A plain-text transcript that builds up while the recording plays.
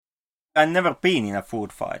I've never been in a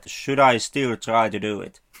food fight. Should I still try to do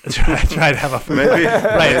it? try to have a food Maybe.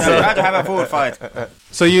 right. So, Try to have a food fight.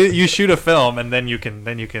 so you shoot a film and then you can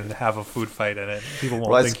have a food fight in it. People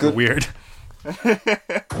won't Well, think it's you're good. weird.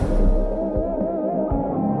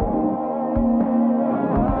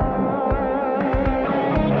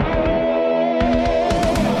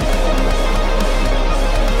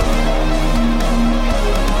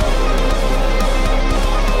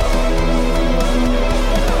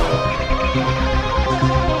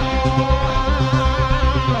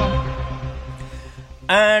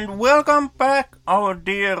 And welcome back, our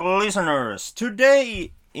dear listeners.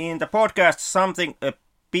 Today in the podcast, something a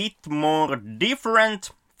bit more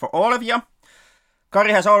different for all of you.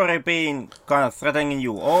 Kari has already been kind of threatening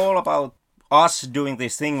you all about us doing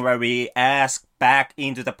this thing where we ask back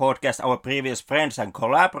into the podcast our previous friends and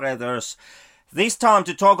collaborators. This time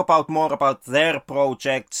to talk about more about their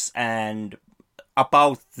projects and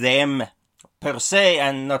about them per se,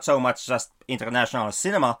 and not so much just international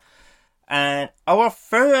cinema. And our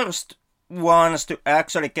first ones to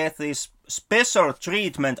actually get this special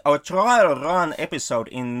treatment, our trial run episode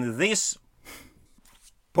in this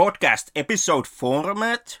podcast episode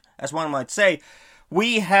format, as one might say,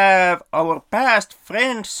 we have our past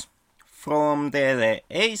friends from the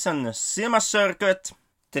Asian cinema circuit,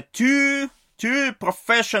 the two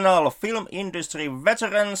professional film industry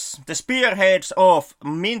veterans, the spearheads of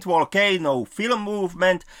Mint Volcano film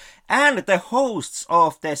movement, and the hosts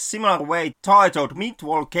of the similar way titled Mint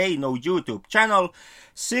Volcano YouTube channel.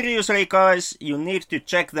 Seriously, guys, you need to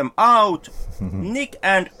check them out. Nick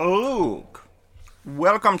and Luke,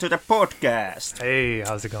 welcome to the podcast. Hey,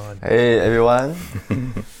 how's it going? Hey, everyone.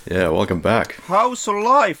 Yeah, welcome back. How's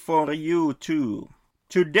life for you two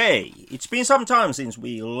today? It's been some time since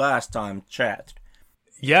we last time chatted.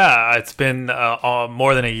 Yeah, it's been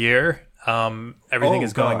more than a year. Everything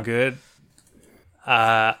is going God. good.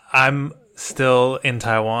 I'm still in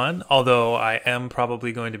Taiwan, although I am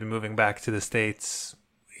probably going to be moving back to the States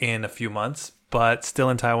in a few months, but still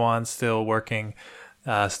in Taiwan, still working,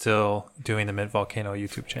 still doing the Mint Volcano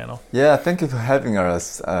YouTube channel. Yeah, thank you for having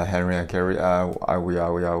us, Henry and Carrie. We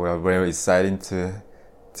are very excited to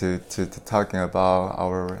talking about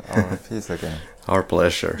our piece again. Our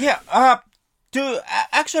pleasure. Yeah, to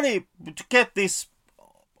get this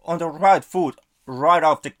on the right foot right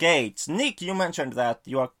off the gates, Nick, you mentioned that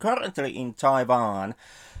you are currently in Taiwan,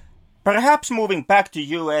 perhaps moving back to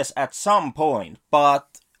US at some point, but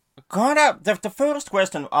kind of the first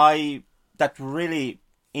question that really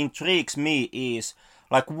intrigues me is,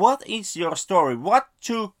 like, what is your story? What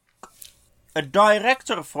took a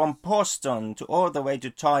director from Boston to all the way to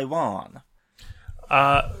Taiwan?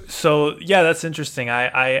 So yeah, that's interesting.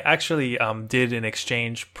 I actually did an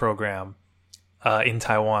exchange program in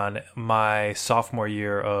Taiwan my sophomore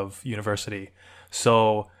year of university.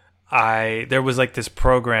 So there was like this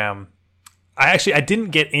program. I didn't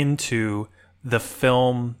get into the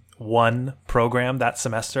film 1 program that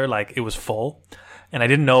semester. Like, it was full, and I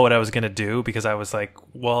didn't know what I was going to do because I was like,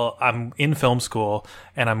 well, I'm in film school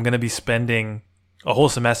and I'm going to be spending a whole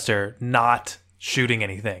semester not shooting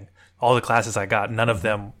anything. All the classes I got, none of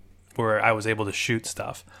them I was able to shoot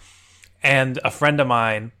stuff. And a friend of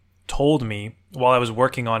mine told me while I was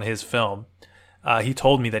working on his film, he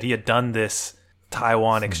told me that he had done this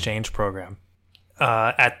Taiwan exchange program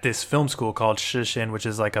at this film school called Shishin, which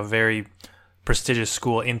is like a very prestigious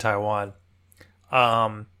school in Taiwan.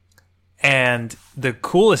 And the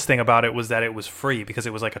coolest thing about it was that it was free because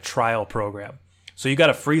it was like a trial program. So you got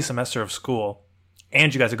a free semester of school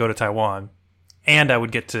and you got to go to Taiwan. And I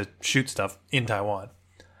would get to shoot stuff in Taiwan.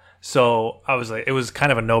 So I was like, it was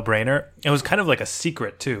kind of a no-brainer. It was kind of like a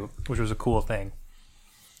secret too, which was a cool thing.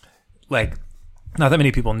 Like, not that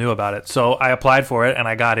many people knew about it. So I applied for it and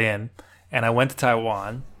I got in. And I went to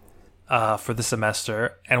Taiwan for the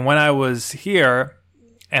semester. And when I was here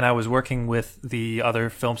and I was working with the other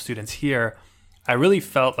film students here, I really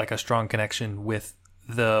felt like a strong connection with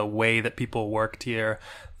the way that people worked here,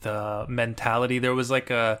 the mentality. There was like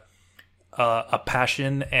a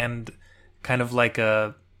passion and kind of like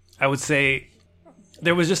I would say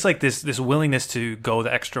there was just like this willingness to go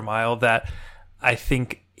the extra mile that I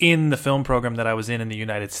think in the film program that I was in the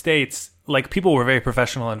United States, like, people were very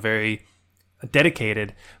professional and very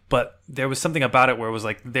dedicated, but there was something about it where it was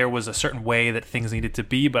like there was a certain way that things needed to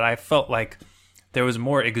be, but I felt like there was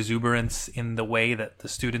more exuberance in the way that the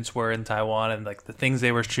students were in Taiwan and like the things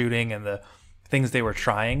they were shooting and the things they were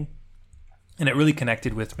trying. And it really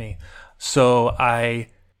connected with me. So I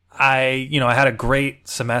had a great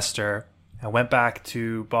semester. I went back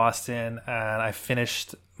to Boston and I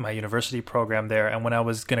finished my university program there. And when I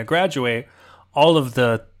was going to graduate, all of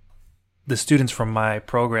the the students from my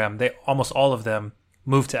program, they almost all of them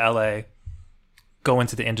move to LA, go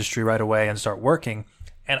into the industry right away and start working.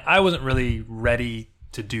 And I wasn't really ready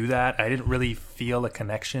to do that. I didn't really feel a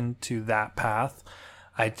connection to that path.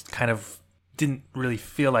 I kind of didn't really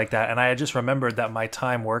feel like that. And I just remembered that my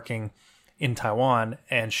time working in Taiwan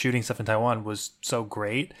and shooting stuff in Taiwan was so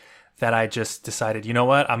great that I just decided, you know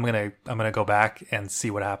what, I'm gonna go back and see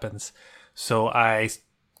what happens. So I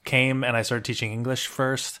came and I started teaching English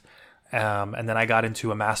first, and then I got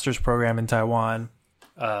into a master's program in Taiwan,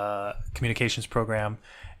 communications program,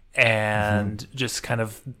 and just kind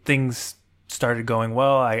of things started going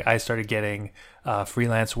well. I started getting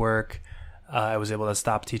freelance work. I was able to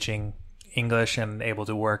stop teaching English and able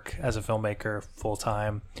to work as a filmmaker full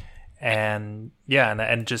time. And yeah,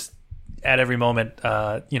 and just at every moment,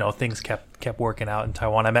 things kept working out in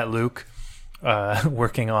Taiwan. I met Luke,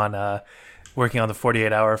 working on the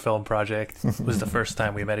 48-hour film project. It was the first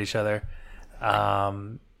time we met each other.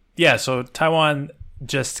 So Taiwan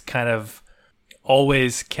just kind of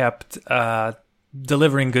always kept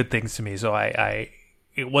delivering good things to me. So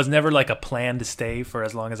it was never like a plan to stay for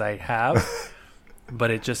as long as I have, but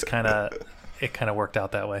it just kind of worked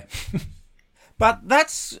out that way. But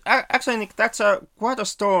that's actually, Nick, that's quite a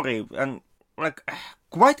story, and like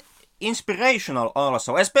quite inspirational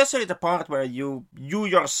also, especially the part where you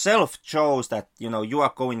yourself chose that, you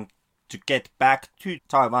are going to get back to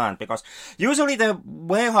Taiwan, because usually the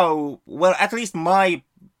way at least my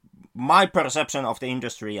perception of the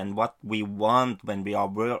industry and what we want when we are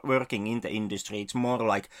working in the industry, it's more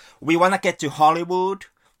like we want to get to Hollywood,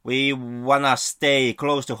 we want to stay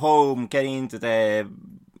close to home, get into the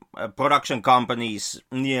production companies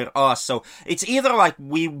near us. So it's either like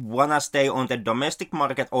we wanna stay on the domestic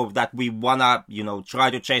market, or that we wanna, try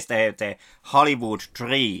to chase the Hollywood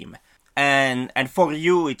dream. And for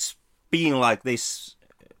you, it's been like this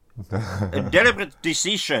a deliberate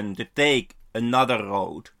decision to take another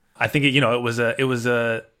road. I think it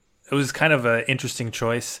was kind of an interesting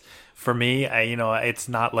choice for me. It's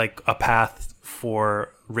not like a path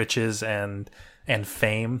for riches and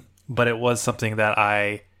fame, but it was something that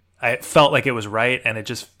I felt like it was right, and I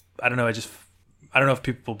don't know if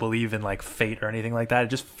people believe in like fate or anything like that. It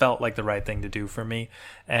just felt like the right thing to do for me,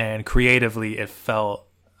 and creatively it felt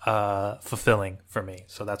fulfilling for me.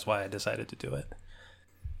 So that's why I decided to do it.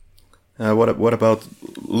 What about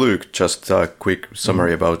Luke? Just a quick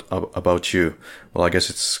summary about you. Well, I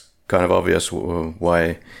guess it's kind of obvious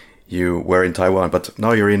why you were in Taiwan, but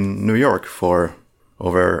now you're in New York for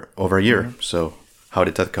over a year. So how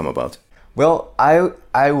did that come about? Well,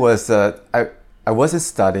 I wasn't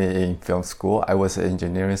studying in film school. I was an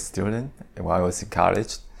engineering student when I was in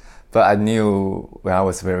college. But I knew when I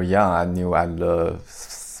was very young, I loved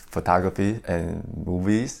photography and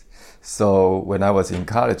movies. So when I was in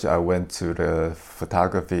college, I went to the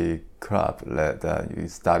photography club that you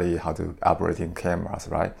study how to operate in cameras,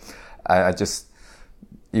 right?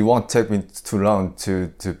 It won't take me too long to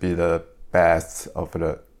be the best of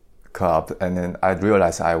the club, and then I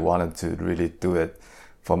realized I wanted to really do it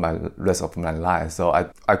for my rest of my life. So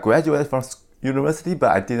I graduated from university,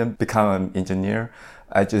 but I didn't become an engineer.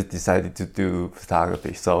 I just decided to do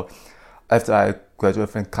photography. So after I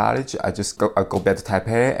graduated from college, I go back to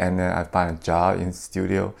Taipei, and then I find a job in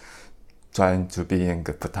studio, trying to be a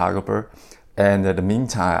photographer. And in the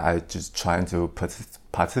meantime, I just trying to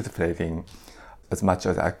participate in as much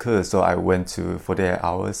as I could. So I went to 48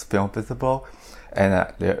 Hours Film Festival, and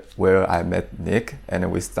where I met Nick,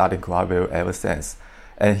 and we started collaborating ever since.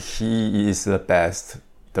 And he is the best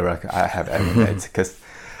director I have ever met, because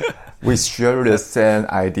we share the same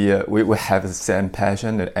idea. We have the same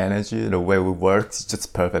passion, the energy, the way we work. It's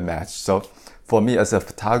just perfect match. So for me as a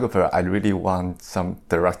photographer, I really want some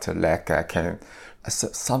director that can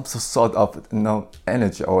some sort of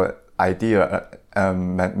energy or idea,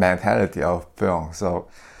 mentality of film. So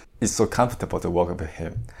it's so comfortable to work with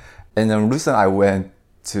him. And the reason I went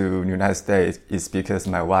to the United States is because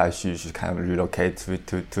my wife, she kind of relocate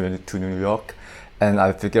to New York. And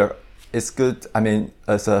I figure it's good,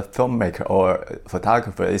 as a filmmaker or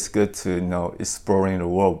photographer, it's good to, exploring the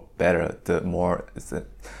world better.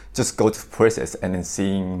 Just go to places and then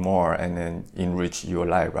seeing more and then enrich your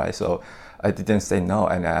life, right? So I didn't say no,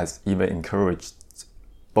 and I even encouraged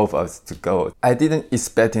both of us to go. I didn't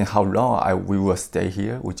expect how long we will stay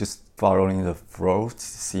here. We just following the flow to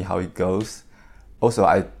see how it goes. Also,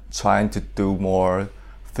 I trying to do more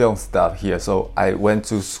film stuff here. So I went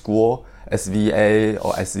to school, SVA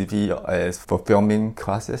or SCP for filming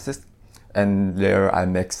classes, and there I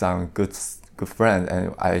make some good friends,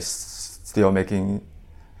 and I still making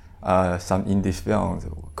some indie films,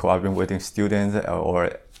 collaborating with students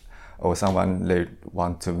or or someone they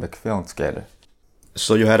want to make film together.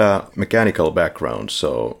 So you had a mechanical background,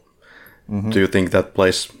 so do you think that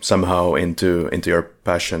plays somehow into your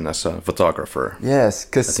passion as a photographer? Yes,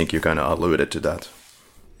 because I think you kind of alluded to that.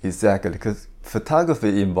 Exactly, because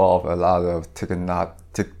photography involves a lot of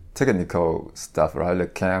technical stuff, right? The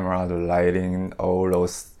camera, the lighting, all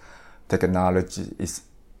those technology is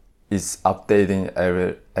updating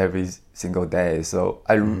every single day. So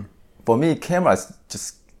for me, camera is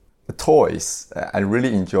just toys. I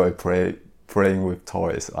really enjoy playing with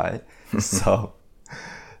toys, right? So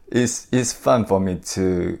it's fun for me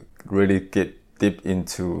to really get deep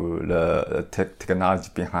into the technology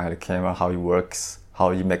behind the camera, how it works,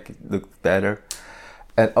 how you make it look better.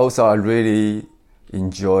 And also I really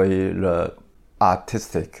enjoy the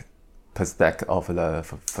artistic perspective of the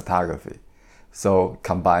photography. So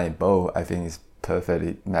combine both, I think is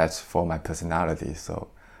perfectly matched for my personality. So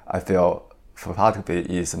I feel photography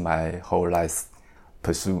is my whole life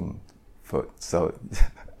pursuit. So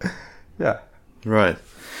yeah. Right.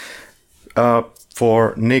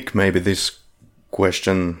 For Nick, maybe this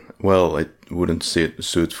question, well, it wouldn't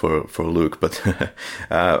suit for Luke, but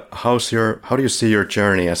how do you see your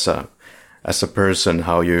journey as a person,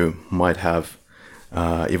 how you might have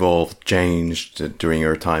evolved, changed during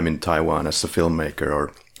your time in Taiwan as a filmmaker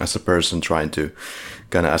or as a person trying to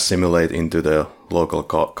kind of assimilate into the local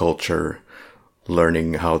culture,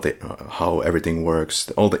 learning how everything works,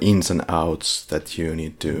 all the ins and outs that you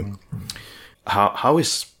need to. How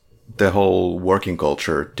is the whole working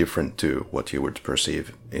culture different to what you would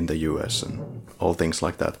perceive in the US and all things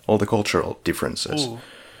like that, all the cultural differences? Ooh.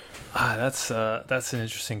 That's an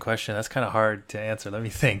interesting question. That's kind of hard to answer. Let me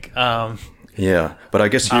think. Yeah, but I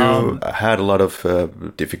guess you had a lot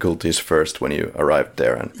of difficulties first when you arrived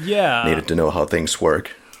there and needed to know how things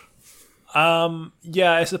work.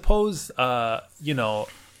 Yeah, I suppose,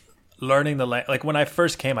 learning the like when I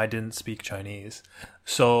first came, I didn't speak Chinese.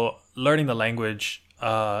 So learning the language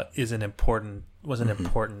was an important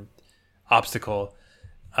obstacle.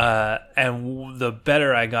 And the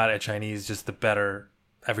better I got at Chinese, just the better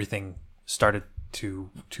everything started to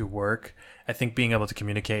work. I think being able to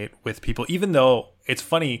communicate with people, even though it's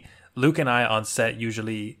funny, Luke and I on set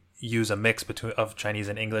usually use a mix of Chinese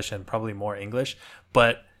and English, and probably more English,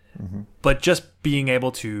 but just being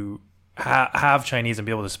able to have Chinese and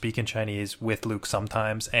be able to speak in Chinese with Luke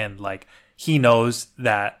sometimes, and like he knows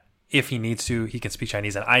that if he needs to, he can speak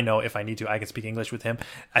Chinese, and I know if I need to, I can speak English with him.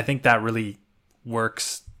 I think that really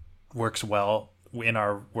works well in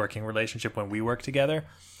our working relationship when we work together.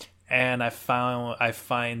 And I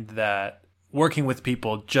find that working with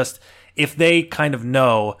people, just if they kind of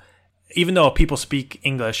know, even though people speak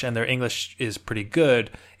English and their English is pretty good,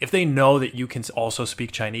 if they know that you can also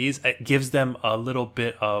speak Chinese, it gives them a little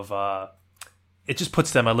bit of it just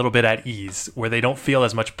puts them a little bit at ease, where they don't feel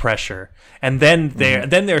as much pressure, and then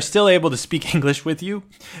they're still able to speak English with you,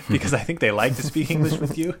 because I think they like to speak English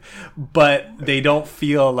with you, but they don't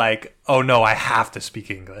feel like, oh no, I have to speak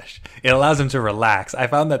English. It allows them to relax. I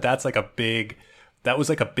found that was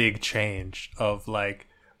like a big change of like,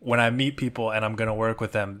 when I meet people and I'm gonna work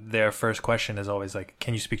with them, their first question is always like,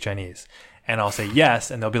 can you speak Chinese? And I'll say yes,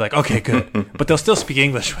 and they'll be like, okay, good, but they'll still speak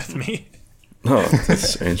English with me. Oh,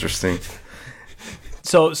 that's interesting.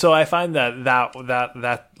 So I find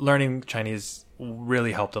that learning Chinese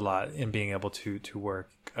really helped a lot in being able to work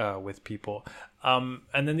with people.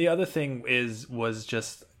 And then the other thing was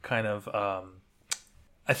just kind of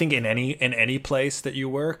I think in any place that you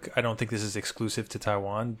work, I don't think this is exclusive to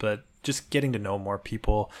Taiwan, but just getting to know more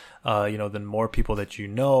people, the more people that you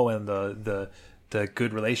know, and the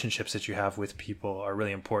good relationships that you have with people are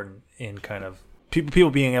really important in kind of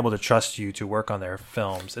people being able to trust you to work on their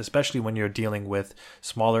films, especially when you're dealing with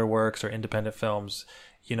smaller works or independent films.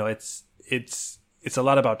 It's a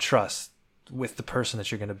lot about trust with the person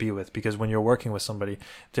that you're going to be with, because when you're working with somebody,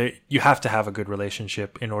 you have to have a good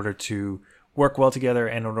relationship in order to work well together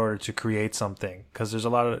and in order to create something, because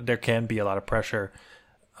there can be a lot of pressure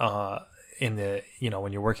in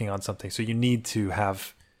when you're working on something. So you need to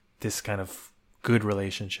have this kind of good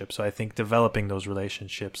relationship. So I think developing those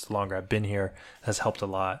relationships the longer I've been here has helped a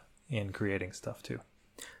lot in creating stuff too.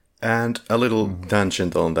 And a little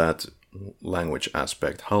tangent on that language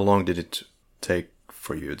aspect. How long did it take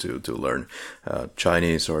for you to learn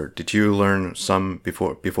Chinese, or did you learn some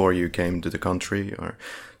before you came to the country, or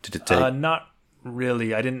did it take? Not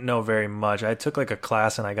really. I didn't know very much. I took like a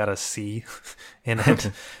class and I got a C in it,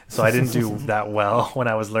 so I didn't do that well when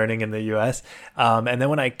I was learning in the US. And then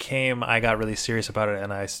when I came, I got really serious about it,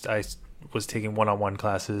 and I was taking one-on-one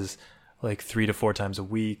classes like 3 to 4 times a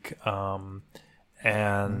week.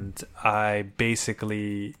 and I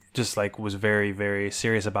basically just like was very, very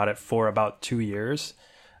serious about it for about 2 years.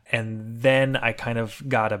 And then I kind of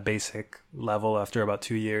got a basic level after about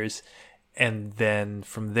 2 years. And then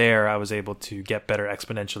from there, I was able to get better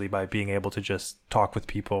exponentially by being able to just talk with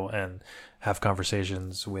people and have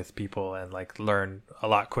conversations with people and like learn a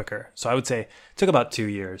lot quicker. So I would say it took about 2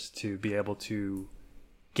 years to be able to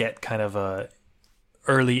get kind of a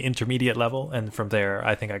early intermediate level. And from there,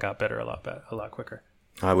 I think I got better a lot quicker.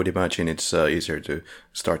 I would imagine it's easier to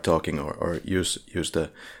start talking or use the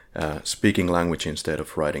speaking language instead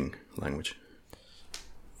of writing language.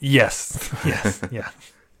 Yes. Yes. Yeah.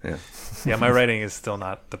 Yeah. Yeah. My writing is still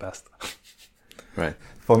not the best. Right.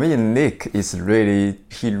 For me, Nick is he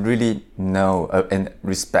really know and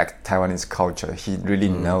respect Taiwanese culture. He really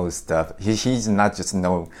knows stuff. He's not just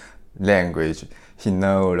know language. He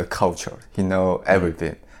know the culture. He know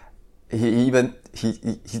everything. He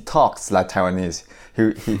talks like Taiwanese.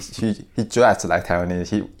 He dresses like Taiwanese.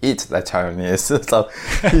 He eats like Taiwanese. So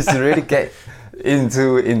he's really get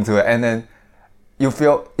into it. And then you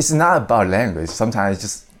feel it's not about language.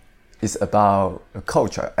 Sometimes it's about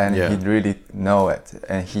culture, and he really know it,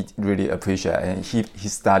 and he really appreciate it, and he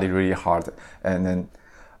studied really hard, and then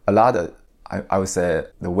a lot of I would say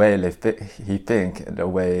the way he think, the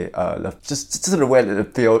way just the way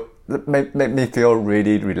that feel make me feel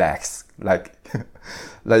really relaxed, like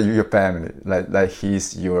like your family, like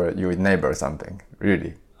he's your neighbor or something,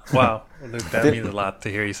 really. Wow, Luke, that means a lot to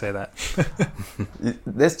hear you say that.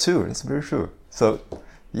 That's true. That's very true. So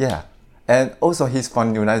yeah. And also he's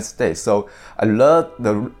from the United States, so I love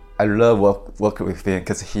working with him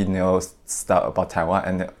because he knows stuff about Taiwan,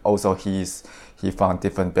 and also he from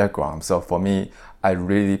different backgrounds. So for me, I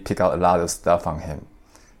really pick out a lot of stuff from him.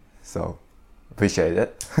 So appreciate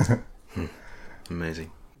it.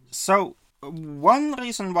 Amazing. So one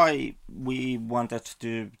reason why we wanted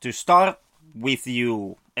to start with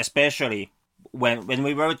you, especially when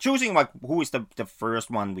we were choosing like who is the first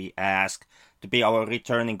one we asked to be our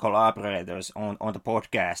returning collaborators on the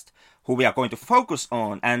podcast, who we are going to focus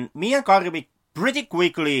on. And me and Kari, we pretty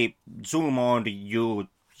quickly zoom on to you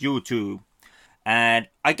two. And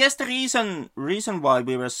I guess the reason why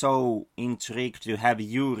we were so intrigued to have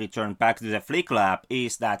you return back to the Flick Lab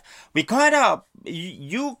is that we kind of,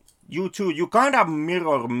 you two, you kind of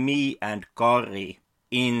mirror me and Kari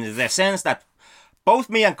in the sense that both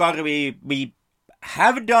me and Kari, we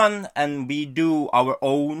have done and we do our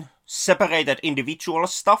own separated individual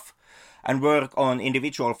stuff and work on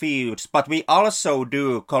individual fields, but we also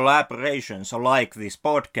do collaborations like this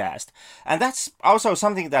podcast. And that's also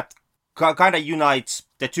something that kind of unites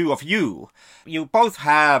the two of you. You both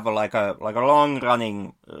have like a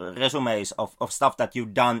long-running resumes of stuff that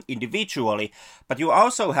you've done individually, but you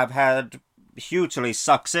also have had hugely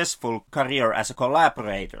successful career as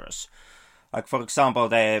collaborators. Like, for example,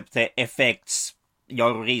 the effects,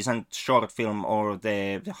 your recent short film, or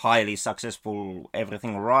the highly successful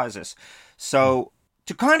Everything Rises. So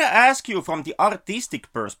to kind of ask you from the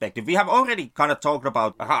artistic perspective, we have already kind of talked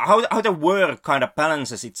about how the work kind of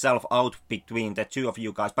balances itself out between the two of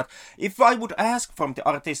you guys. But if I would ask from the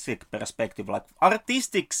artistic perspective, like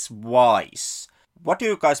artistics wise, what do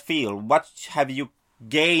you guys feel? What have you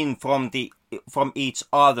gained from each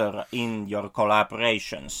other in your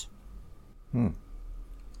collaborations?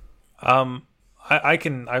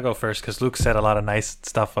 I'll go first because Luke said a lot of nice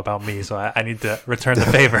stuff about me, so I need to return the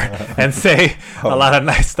favor and say a lot of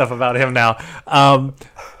nice stuff about him now.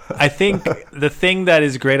 I think the thing that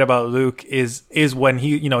is great about Luke is when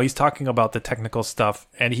he's talking about the technical stuff,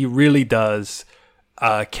 and he really does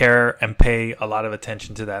care and pay a lot of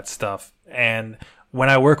attention to that stuff. And when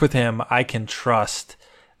I work with him, I can trust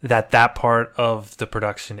that part of the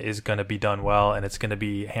production is going to be done well, and it's going to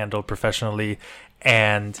be handled professionally.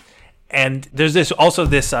 And there's this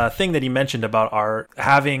thing that he mentioned about our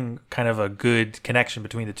having kind of a good connection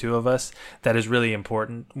between the two of us that is really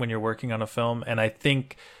important when you're working on a film. And I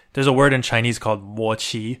think there's a word in Chinese called 默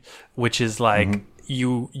契, which is like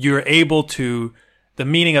you're able to, the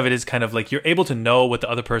meaning of it is kind of like you're able to know what the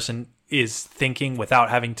other person is thinking without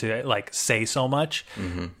having to like say so much.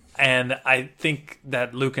 Mm-hmm. And I think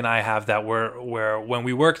that Luke and I have that where when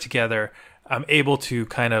we work together, I'm able to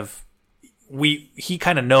kind of, he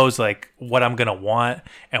kind of knows like what I'm going to want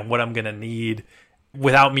and what I'm going to need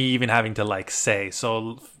without me even having to like say.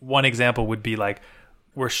 So one example would be like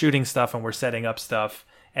we're shooting stuff and we're setting up stuff,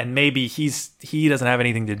 and maybe he doesn't have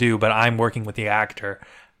anything to do, but I'm working with the actor.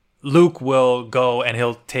 Luke will go and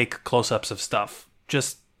he'll take close-ups of stuff,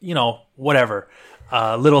 just, whatever,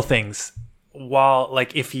 little things, while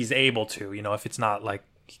like if he's able to, if it's not like,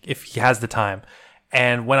 if he has the time.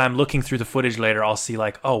 And when I'm looking through the footage later, I'll see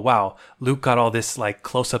like, oh wow, Luke got all this like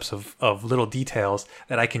close-ups of little details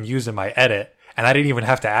that I can use in my edit, and I didn't even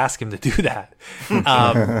have to ask him to do that.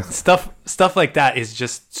 Stuff like that is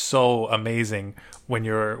just so amazing when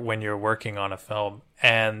you're working on a film.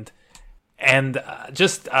 And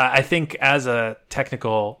I think as a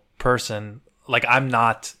technical person, like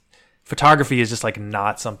photography is just like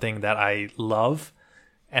not something that I love,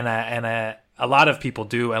 and a lot of people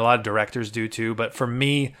do, and a lot of directors do too. But for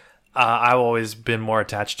me, I've always been more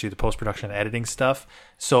attached to the post-production and editing stuff.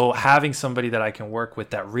 So having somebody that I can work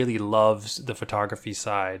with that really loves the photography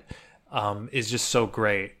side is just so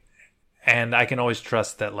great. And I can always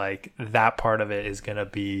trust that like that part of it is gonna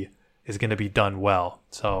be done well.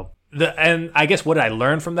 So and I guess what I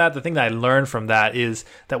learned from that, the thing that I learned from that is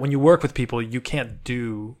that when you work with people, you can't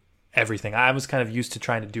do everything. I was kind of used to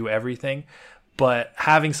trying to do everything. But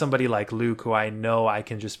having somebody like Luke, who I know I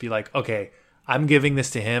can just be like, okay, I'm giving this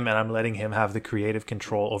to him and I'm letting him have the creative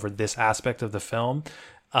control over this aspect of the film,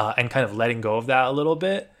 and kind of letting go of that a little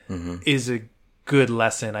bit is a good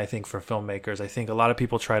lesson, I think, for filmmakers. I think a lot of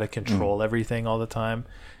people try to control everything all the time,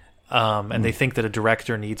 and they think that a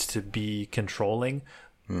director needs to be controlling.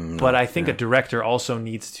 But I think a director also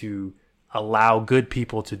needs to allow good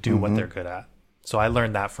people to do what they're good at. So I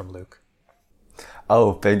learned that from Luke.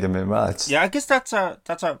 Oh, thank you very much. Yeah, I guess that's a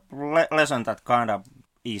lesson that kind of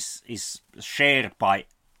is shared by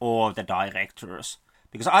all the directors,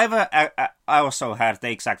 because I also had the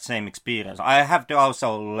exact same experience. I have to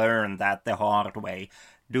also learn that the hard way.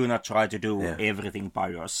 Do not try to do everything by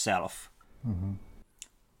yourself.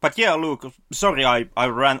 But yeah, Luke, sorry I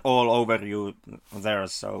ran all over you there.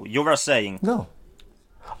 So you were saying? No.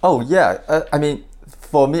 Oh yeah. I mean,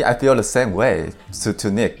 for me, I feel the same way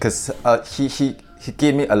to Nick, because he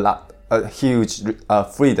gave me a huge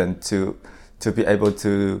freedom to be able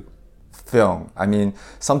to film. I mean,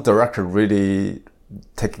 some director really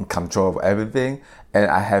taking control of everything, and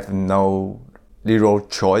I have no little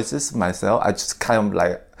choices myself. I just kind of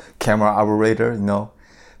like camera operator, you know.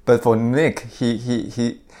 But for Nick,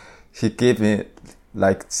 he gave me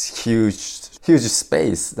like huge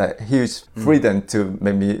space, like huge freedom to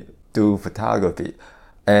make me do photography,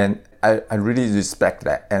 and I really respect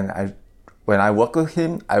that. And when I work with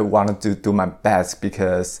him, I wanted to do my best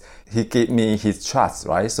because he gave me his trust,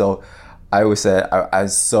 right? So I would say I'm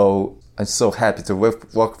so happy to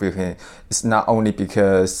work with him. It's not only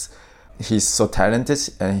because he's so talented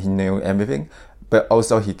and he knew everything, but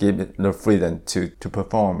also he gave me the freedom to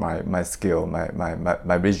perform my skill,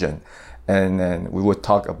 my vision. And then we would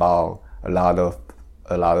talk about a lot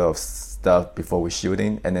of stuff before we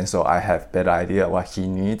shooting, and then so I have better idea what he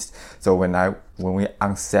needs. So when we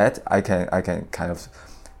on set, I can kind of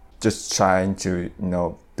just trying to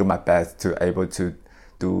do my best to able to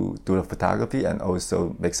do the photography and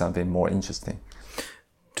also make something more interesting.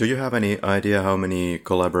 Do you have any idea how many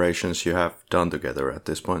collaborations you have done together at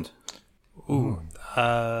this point? Ooh,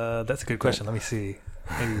 that's a good question. Let me see.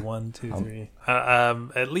 Maybe 1, 2, 3.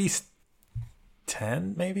 At least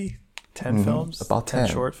 10, maybe 10 films. About 10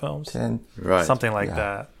 short films. 10, right? Something like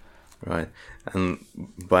that. Right. And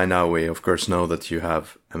by now we of course know that you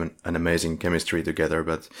have an amazing chemistry together.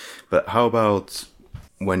 But how about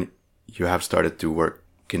when you have started to work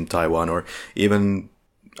in Taiwan, or even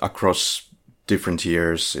across different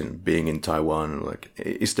years in being in Taiwan? Like,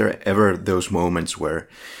 is there ever those moments where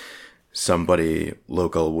somebody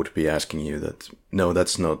local would be asking you that, no,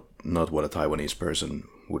 that's not what a Taiwanese person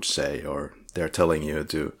would say, or they're telling you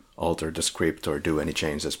to alter the script or do any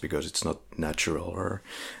changes because it's not natural, or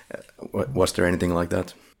was there anything like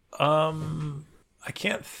that? I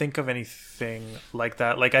can't think of anything like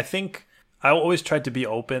that. Like, I think I always tried to be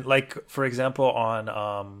open. Like, for example,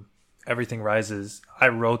 on Everything Rises, I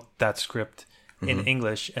wrote that script in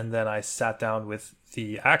English, and then I sat down with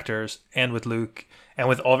the actors and with Luke and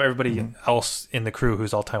with everybody else in the crew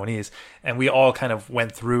who's all Taiwanese, and we all kind of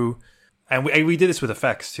went through, and we did this with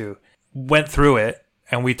effects too, went through it,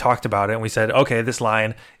 and we talked about it, and we said, okay, this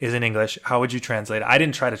line is in English, how would you translate it? I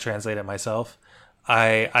didn't try to translate it myself.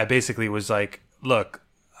 I basically was like, look,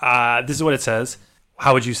 this is what it says,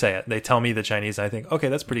 how would you say it? They tell me the Chinese, and I think, okay,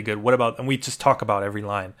 that's pretty good. What about, and we just talk about every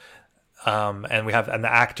line. And the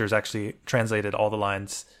actors actually translated all the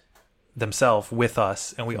lines themselves with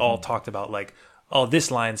us, and we all talked about like, oh,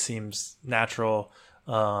 this line seems natural.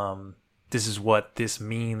 This is what this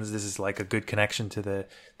means. This is like a good connection to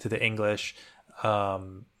the English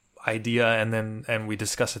idea, and we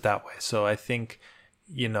discuss it that way. So I think,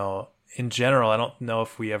 in general, I don't know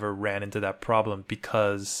if we ever ran into that problem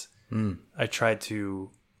because I tried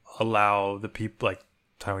to allow the people, like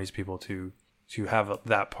Taiwanese people, to have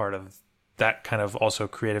that part of that kind of also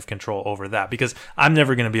creative control over that, because I'm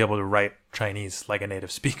never going to be able to write Chinese like a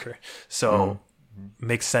native speaker. So it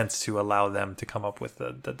makes sense to allow them to come up with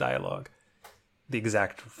the dialogue, the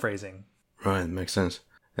exact phrasing. Right, makes sense.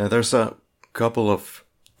 There's a couple of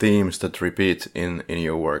themes that repeat in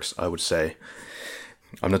your works, I would say.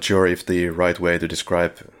 I'm not sure if the right way to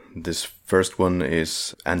describe this first one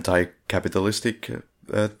is anti-capitalistic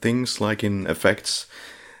things, like in effects.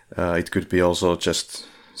 It could be also just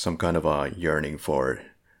some kind of a yearning for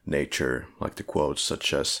nature, like the quotes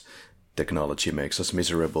such as "technology makes us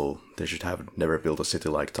miserable, they should have never built a city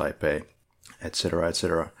like Taipei," etc.,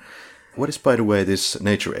 etc. What is, by the way, this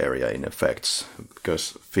nature area in effects?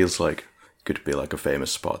 Because it feels like it could be like a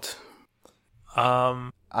famous spot.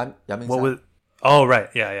 What was? Oh, right.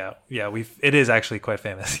 Yeah. It is actually quite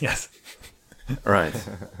famous. Yes. Right.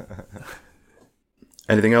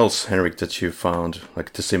 Anything else, Henrik, that you found,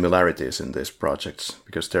 like the similarities in these projects?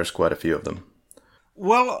 Because there's quite a few of them.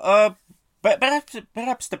 Well,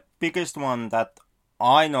 perhaps the biggest one that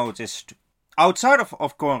I noticed, outside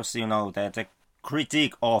of course, the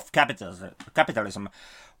critique of capitalism,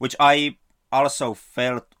 which I also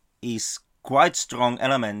felt is quite strong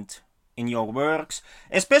element in your works,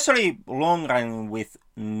 especially long run with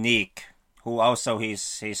Nick, who also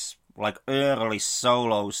his like early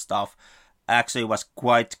solo stuff actually was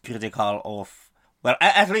quite critical of, well,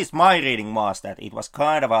 at least my reading was that it was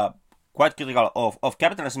kind of a quite critical of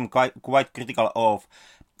capitalism, quite critical of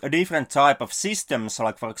a different type of systems,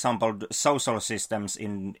 like for example social systems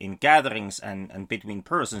in gatherings and between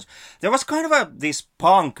persons. There was kind of this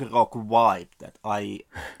punk rock vibe that I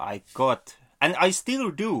got, and I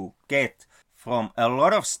still do get from a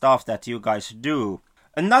lot of stuff that you guys do.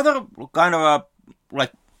 Another kind of a,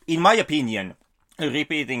 like, in my opinion, a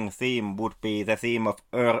repeating theme would be the theme of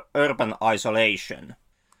urban isolation.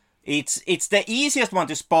 It's the easiest one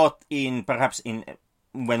to spot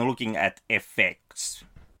when looking at effects.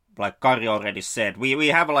 Like Kari already said, we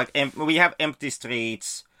have empty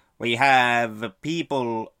streets, we have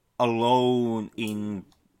people alone in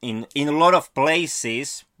a lot of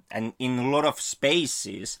places and in a lot of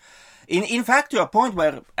spaces. In fact, to a point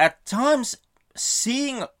where at times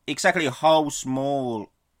seeing exactly how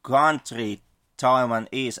small country Taiwan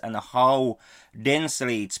is and how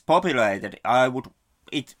densely it's populated,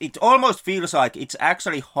 it almost feels like it's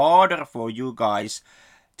actually harder for you guys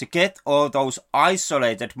to get all those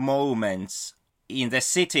isolated moments in the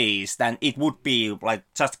cities than it would be like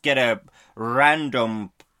just get a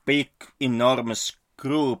random big enormous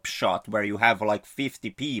group shot where you have like 50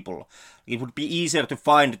 people. It would be easier to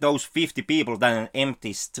find those 50 people than an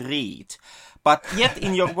empty street. But yet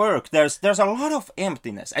in your work there's a lot of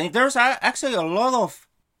emptiness, and there's actually a lot of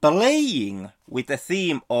playing with the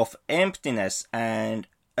theme of emptiness and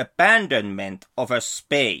abandonment of a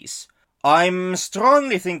space. I'm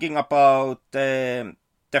strongly thinking about the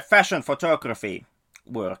fashion photography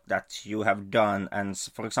work that you have done, and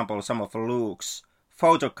for example some of Luke's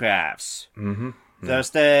photographs. Mm-hmm.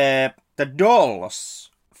 There's the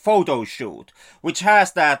dolls photo shoot, which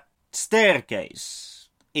has that staircase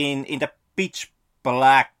in the pitch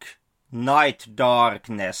black night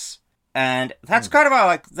darkness, and that's kind of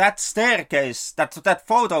like that staircase, that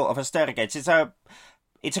photo of a staircase.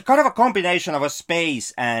 It's a kind of a combination of a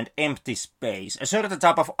space and empty space, a certain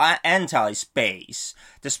type of anti-space.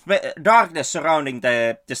 The darkness surrounding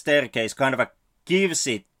the staircase kind of gives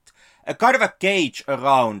it a kind of a cage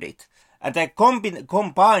around it. And the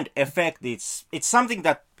combined effect, it's something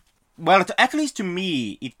that, well, at least to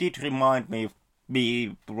me, it did remind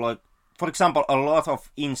me like, for example, a lot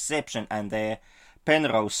of Inception and the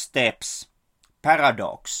Penrose Steps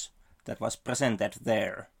paradox that was presented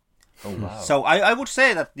there. Oh, wow. So I would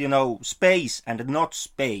say that, space and not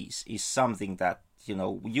space is something that,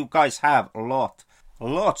 you guys have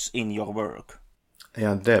lots in your work.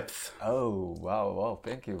 Yeah, depth. Oh, wow,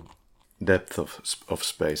 thank you. Depth of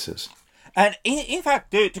spaces. And in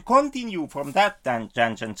fact, to continue from that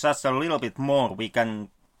tangent just a little bit more, we can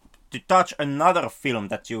to touch another film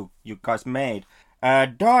that you guys made,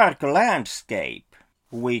 Dark Landscape,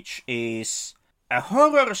 which is a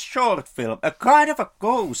horror short film, a kind of a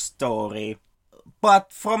ghost story,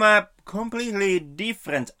 but from a completely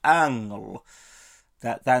different angle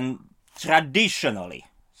than traditionally.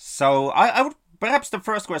 So I would, perhaps the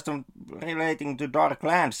first question relating to Dark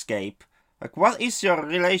Landscape, like, what is your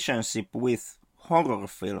relationship with horror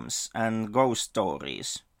films and ghost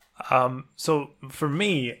stories? So for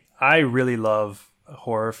me, I really love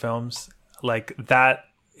horror films. Like, that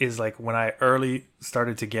is like when I early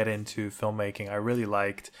started to get into filmmaking, I really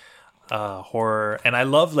liked horror, and I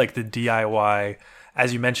love like the DIY,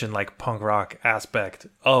 as you mentioned, like punk rock aspect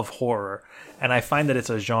of horror. And I find that it's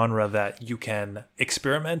a genre that you can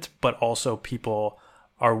experiment, but also people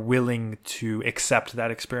are willing to accept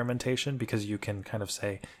that experimentation because you can kind of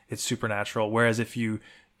say it's supernatural. Whereas if you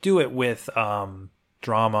do it with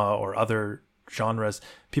drama or other genres,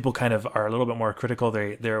 people kind of are a little bit more critical.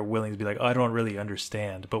 They're willing to be like, oh, I don't really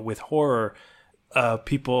understand. But with horror,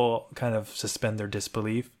 people kind of suspend their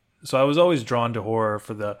disbelief. So I was always drawn to horror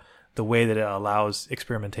for the way that it allows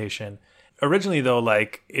experimentation. Originally, though,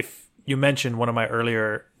 like if you mentioned one of my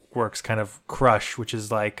earlier works, kind of Crush, which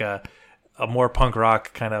is like a more punk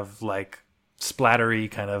rock kind of like splattery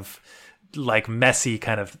kind of like messy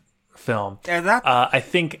kind of film. I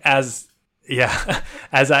think as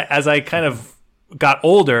I kind of got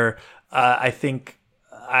older, I think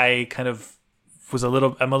I kind of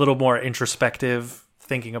I'm a little more introspective,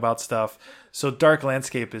 thinking about stuff. So Dark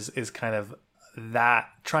Landscape is kind of that,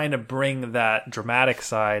 trying to bring that dramatic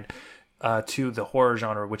side to the horror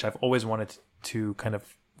genre, which I've always wanted to kind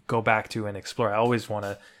of go back to and explore. I always want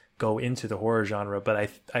to go into the horror genre, but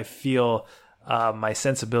I feel my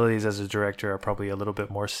sensibilities as a director are probably a little bit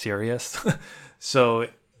more serious. so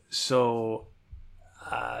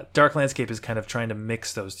Dark Landscape is kind of trying to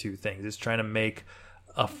mix those two things. It's trying to make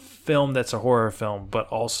a film that's a horror film, but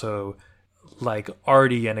also like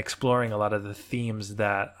arty and exploring a lot of the themes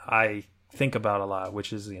that I think about a lot,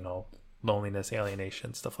 which is, loneliness,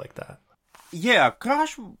 alienation, stuff like that. Yeah,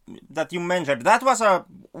 Crash that you mentioned, that was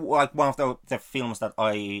one of the films that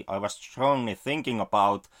I was strongly thinking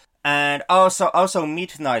about. And also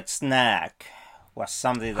Midnight Snack was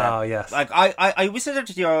something that... Oh, yes. Like, I visited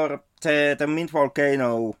the Mint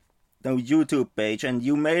Volcano YouTube page, and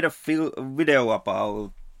you made a video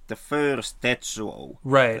about the first Tetsuo,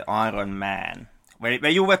 right, the Iron Man, where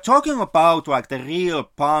you were talking about like the real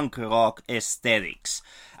punk rock aesthetics,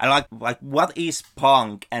 and like what is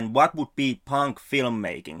punk and what would be punk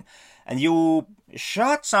filmmaking, and you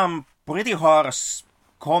shot some pretty harsh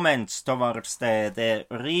comments towards the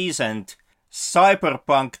recent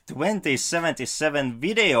Cyberpunk 2077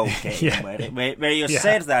 video game, where you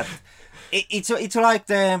said that it's like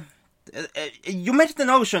you made the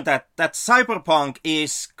notion that Cyberpunk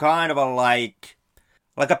is kind of like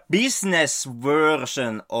a business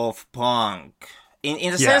version of punk.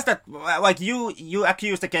 In the sense that, like, you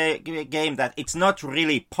accuse the game that it's not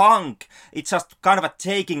really punk, it's just kind of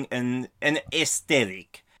taking an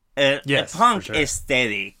aesthetic. A punk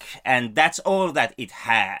aesthetic, and that's all that it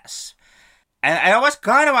has. And I was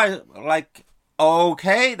kind of like,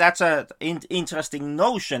 okay, that's an interesting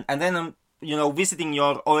notion. And then, visiting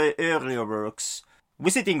your earlier works,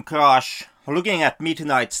 visiting Crush, looking at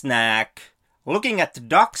Midnight Snack, looking at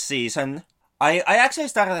Duck Season, I actually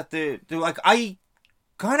started to like, I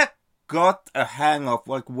kind of got a hang of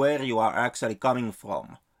like where you are actually coming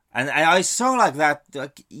from. And I saw like that,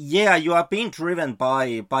 like, yeah, you are being driven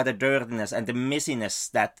by the dirtiness and the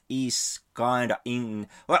messiness that is kind of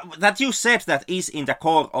that you said that is in the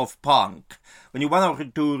core of punk. When you want to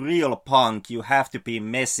do real punk, you have to be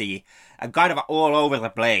messy and kind of all over the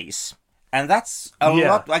place. And that's a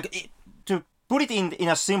lot, like, to put it in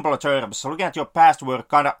a simpler terms, so looking at your past work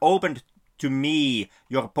kind of opened to me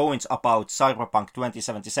your points about Cyberpunk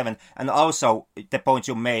 2077 and also the points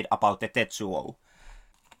you made about the Tetsuo.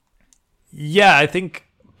 Yeah, I think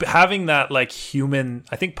having that like human,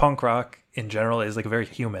 I think punk rock in general is like very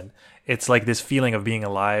human. It's like this feeling of being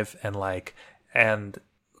alive and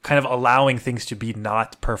kind of allowing things to be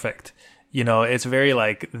not perfect. It's very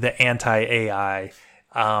like the anti-AI.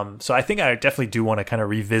 So I think I definitely do want to kind of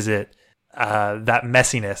revisit that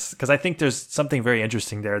messiness, because I think there's something very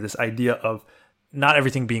interesting there, this idea of not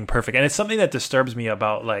everything being perfect. And it's something that disturbs me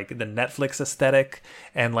about like the Netflix aesthetic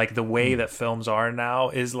and like the way that films are now,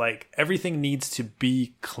 is like everything needs to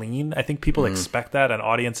be clean. I think people expect that, and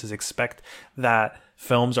audiences expect that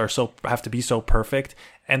films have to be so perfect,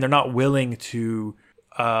 and they're not willing to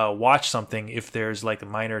watch something if there's like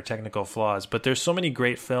minor technical flaws. But there's so many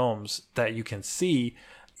great films that you can see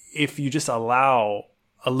if you just allow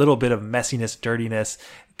a little bit of messiness, dirtiness,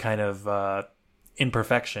 kind of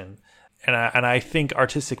imperfection. And I think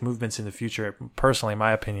artistic movements in the future, personally,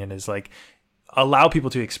 my opinion is like, allow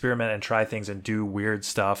people to experiment and try things and do weird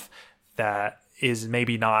stuff that is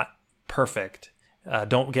maybe not perfect.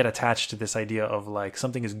 Don't get attached to this idea of like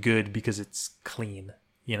something is good because it's clean.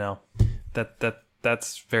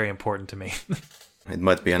 That's very important to me. It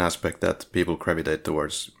might be an aspect that people gravitate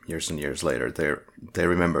towards years and years later. They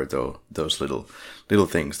remember those little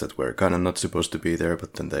things that were kind of not supposed to be there,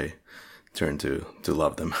 but then they turn to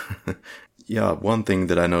love them. Yeah, one thing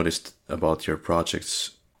that I noticed about your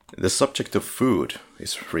projects The subject of food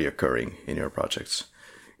is reoccurring in your projects.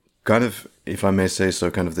 Kind of, if I may say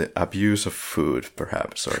so, kind of the abuse of food,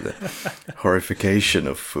 perhaps, or the horrification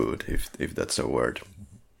of food, if that's a word.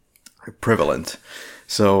 Prevalent.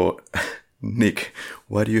 So, Nick,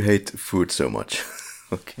 why do you hate food so much?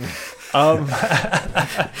 Okay.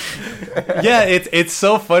 Yeah, it's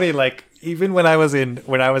so funny. Like, even when I was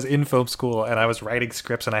in film school and I was writing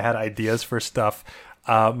scripts and I had ideas for stuff,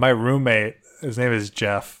 my roommate, his name is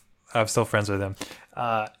Jeff. I'm still friends with him.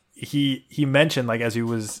 He mentioned, like, as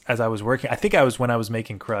I was working, I think when I was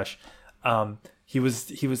making Crush, he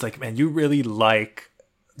was like, man, you really like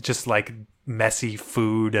just like messy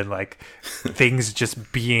food and like things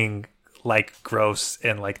just being like gross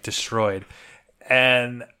and like destroyed.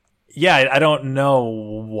 And yeah, I don't know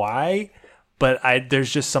why, but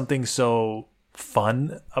there's just something so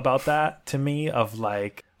fun about that to me, of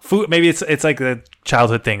like food. Maybe it's like the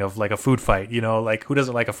childhood thing of like a food fight, you know, like who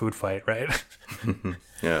doesn't like a food fight, right?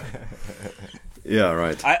 Yeah. Yeah,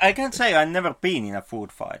 right. I can say I've never been in a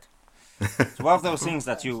food fight. It's one of those things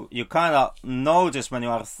that you kind of notice when you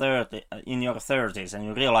are in your 30s, and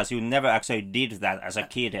you realize you never actually did that as a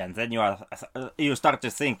kid, and then you start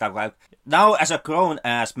to think that, like, now as a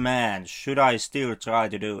grown-ass man, should I still try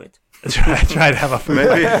to do it? try to have a food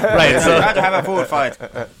fight. Right. So try to have a food fight.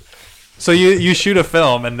 So you shoot a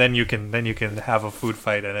film, and then you can have a food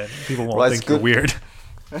fight in it. People won't think you're weird.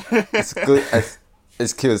 It's good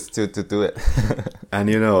excuse to do it. And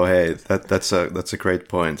you know, hey, that's a great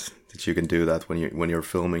point, that you can do that when you're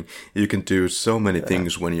filming. You can do so many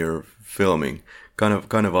things when you're filming. Kind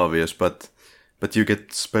of obvious, but you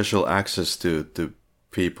get special access to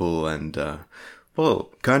people, and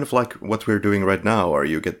well, kind of like what we're doing right now, or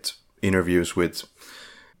you get interviews with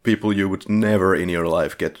people you would never in your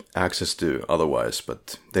life get access to otherwise.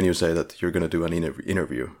 But then you say that you're going to do an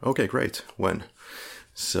interview. Okay, great. When?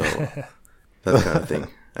 So that kind of thing.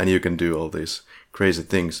 And you can do all these crazy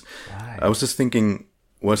things. Right. I was just thinking,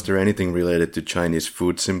 was there anything related to Chinese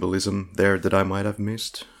food symbolism there that I might have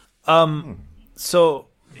missed? So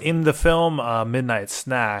in the film Midnight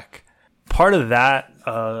Snack, part of that,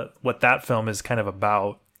 what that film is kind of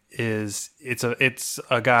about, is it's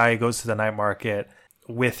a guy goes to the night market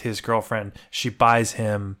with his girlfriend. She buys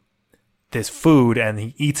him this food and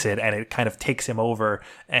he eats it, and it kind of takes him over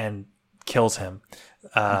and kills him.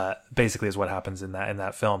 Basically is what happens in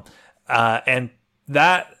that film. And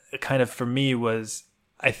that kind of, for me, was,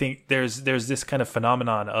 I think there's this kind of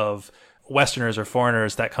phenomenon of Westerners or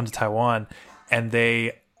foreigners that come to Taiwan, and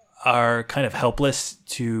they are kind of helpless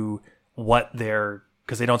to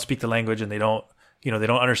because they don't speak the language, and they don't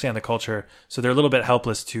understand the culture. So they're a little bit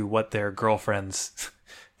helpless to what their girlfriends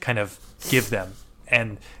kind of give them.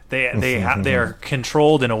 And they're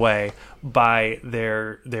controlled in a way by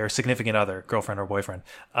their significant other, girlfriend or boyfriend.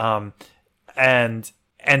 And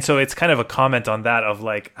so it's kind of a comment on that, of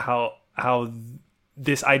like how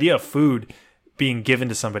this idea of food being given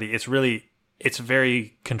to somebody, it's a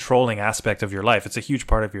very controlling aspect of your life. It's a huge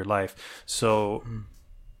part of your life. So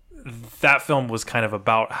that film was kind of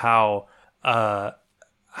about how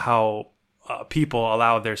people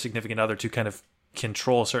allow their significant other to kind of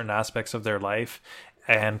control certain aspects of their life,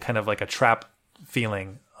 and kind of like a trap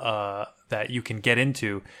feeling that you can get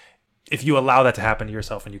into if you allow that to happen to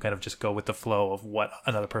yourself, and you kind of just go with the flow of what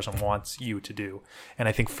another person wants you to do. And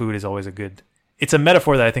I think food is always it's a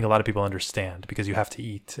metaphor that I think a lot of people understand, because you have to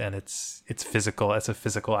eat, and it's physical. It's a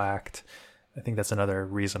physical act. I think that's another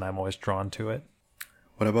reason I'm always drawn to it.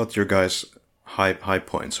 What about your guys' high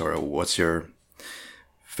points, or what's your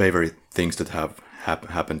favorite things that have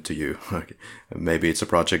happened to you? Maybe it's a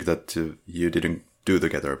project that you didn't do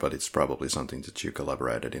together, but it's probably something that you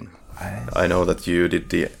collaborated in. I know that you did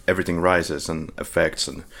the Everything Rises and effects,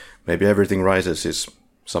 and maybe Everything Rises is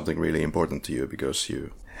something really important to you because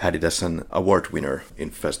you had it as an award winner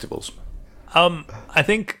in festivals. I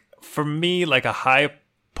think for me, like a high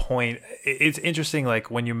point, it's interesting,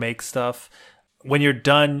 like when you make stuff, when you're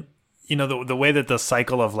done, you know, the way that the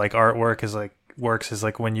cycle of like artwork is like works is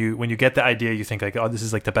like when you get the idea, you think like, oh, this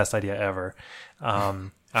is like the best idea ever.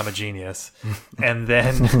 I'm a genius. And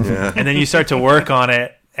then you start to work on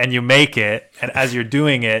it, and you make it, and as you're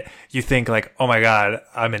doing it, you think like, oh my God,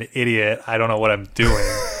 I'm an idiot. I don't know what I'm doing.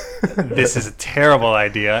 This is a terrible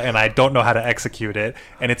idea, and I don't know how to execute it,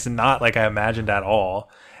 and it's not like I imagined at all.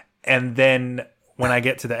 And then when I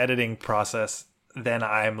get to the editing process, then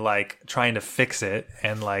I'm like trying to fix it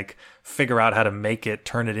and like figure out how to make it,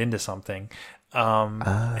 turn it into something.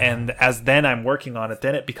 And as then I'm working on it,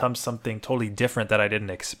 then it becomes something totally different that I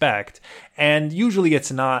didn't expect. And usually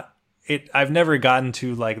it's not, I've never gotten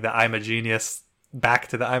to like the I'm a genius back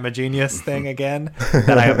to the I'm a genius thing again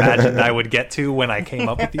that I imagined I would get to when I came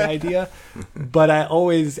up with the idea. But I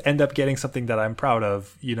always end up getting something that I'm proud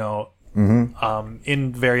of,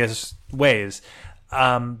 in various ways.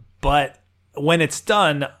 But when it's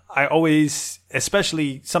done, I always,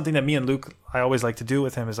 especially something that me and Luke, I always like to do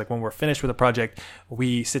with him is like when we're finished with a project,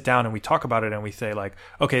 we sit down and we talk about it and we say like,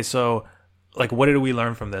 okay, so like, what did we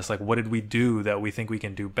learn from this? Like, what did we do that we think we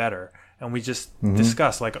can do better? And we just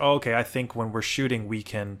discuss like, oh, okay, I think when we're shooting, we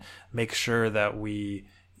can make sure that we,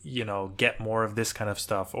 get more of this kind of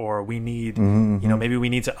stuff, or we need, maybe we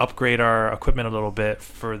need to upgrade our equipment a little bit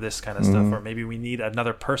for this kind of stuff, or maybe we need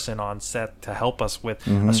another person on set to help us with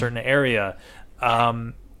a certain area.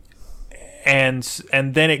 And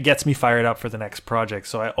then it gets me fired up for the next project.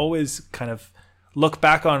 So I always kind of look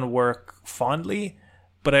back on work fondly,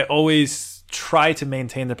 but I always try to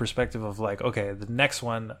maintain the perspective of like, okay, the next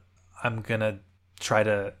one I'm gonna try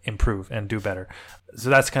to improve and do better. So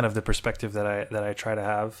that's kind of the perspective that I try to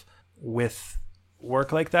have with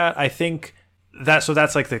work like that. I think that's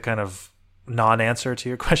like the kind of non-answer to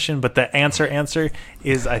your question, but the answer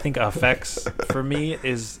is, I think Effects for me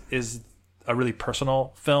is a really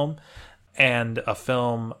personal film, and a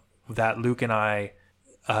film that Luke and I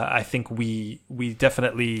think we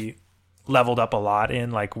definitely leveled up a lot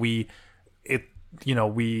in. Like we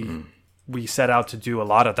set out to do a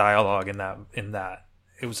lot of dialogue in that.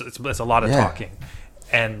 It's a lot of talking,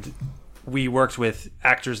 and we worked with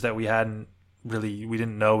actors that we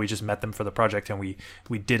didn't know. We just met them for the project, and we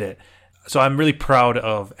did it. So I'm really proud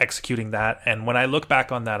of executing that. And when I look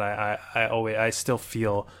back on that, I still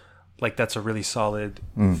feel like that's a really solid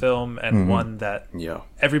film, and one that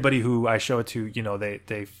everybody who I show it to,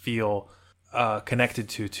 they feel connected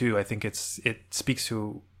to too. I think it speaks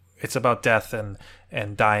to, it's about death and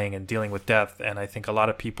dying and dealing with death, and I think a lot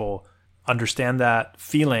of people understand that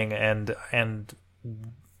feeling and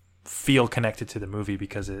feel connected to the movie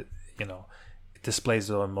because it displays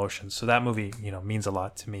those emotions. So that movie means a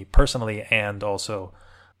lot to me personally, and also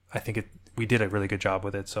I think we did a really good job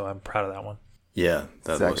with it, so I'm proud of that one. Yeah,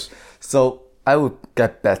 that exactly. was. So I would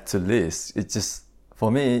get back to this. It's just, for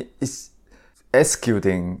me, it's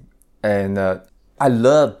executing, and I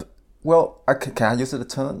love. Well, can I use the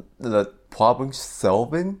term, the problem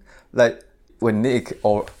solving? Like when Nick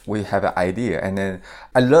or we have an idea, and then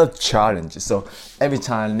I love challenges. So every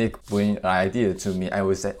time Nick bring an idea to me, I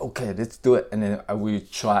would say, okay, let's do it, and then I will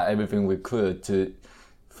try everything we could to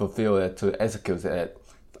fulfill it, to execute it,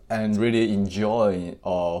 and really enjoy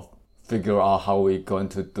or figure out how we're going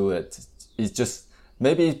to do it. It's just,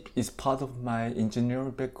 maybe it's part of my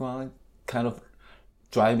engineering background, kind of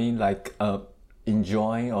driving like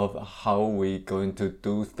enjoying of how we're going to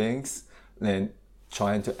do things and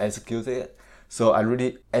trying to execute it. So I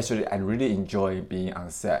really enjoy being on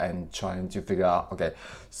set and trying to figure out, okay,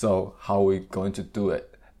 so how we're going to do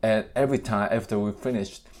it. And every time after we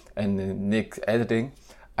finished and then Nick editing,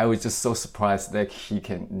 I was just so surprised that he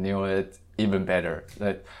can nail it even better.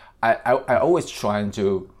 Like I always trying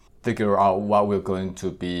to figure out what we're going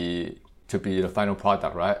to be the final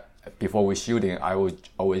product, right? Before we shooting, I would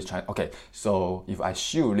always try, okay, so if I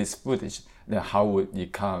shoot this footage, then how would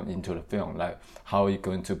it come into the film? Like, how are you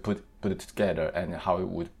going to put it together, and how it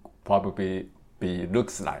would probably be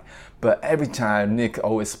looks like. But every time, Nick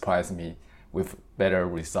always surprised me with better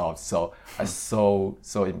results. So I'm so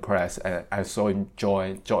impressed, and I so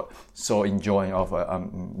enjoying of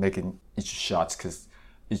making each shot, because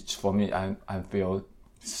each, for me, I feel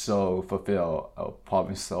so fulfilled of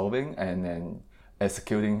problem solving and then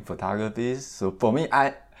executing photography. So for me,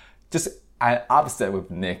 I opposite with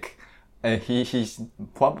Nick, and he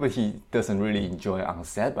doesn't really enjoy on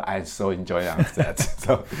set, but I so enjoy on set.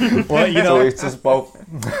 So well, so it's just both.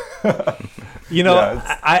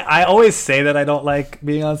 I always say that I don't like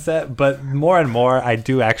being on set, but more and more I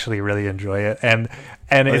do actually really enjoy it, and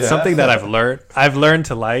it's something that I've learned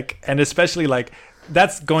to like, and especially like.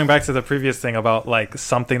 That's going back to the previous thing about like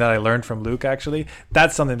something that I learned from Luke. Actually,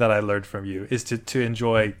 that's something that I learned from you, is to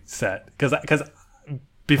enjoy set, because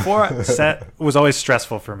before set was always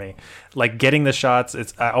stressful for me. Like getting the shots,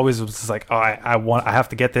 I always was just like, oh, I have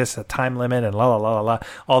to get this a time limit and la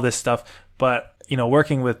all this stuff. But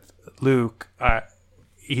working with Luke,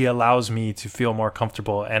 he allows me to feel more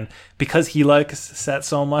comfortable, and because he likes set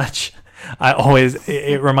so much.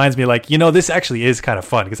 It reminds me like, this actually is kind of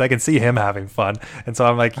fun because I can see him having fun. And so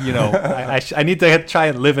I'm like, I need to try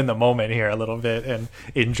and live in the moment here a little bit and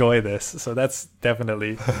enjoy this. So that's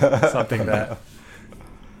definitely something that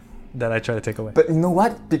I try to take away. But you know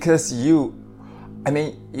what? Because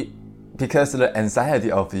because the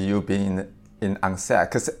anxiety of you being in on set,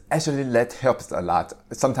 because actually that helps a lot.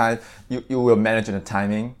 Sometimes you will manage the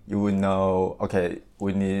timing. You will know, okay,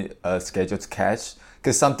 we need a schedule to catch,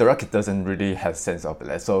 because some director doesn't really have sense of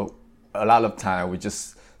that. So a lot of time we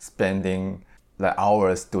just spending like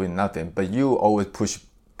hours doing nothing, but you always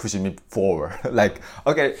pushing me forward. Like,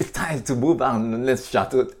 okay, it's time to move on. Let's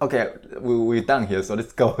shot. Okay, we're done here, so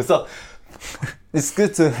let's go. So it's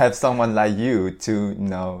good to have someone like you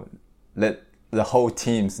to let the whole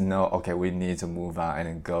teams know. Okay, we need to move on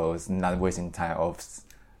and go. It's not wasting time of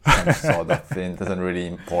some sort of thing. Doesn't really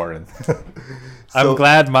important. I'm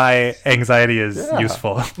glad my anxiety is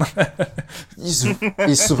useful.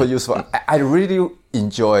 It's super useful. I really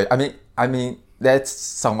enjoy. I mean that's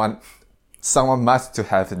someone must to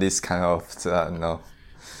have this kind of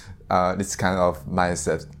this kind of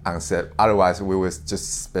mindset on set. Otherwise, we was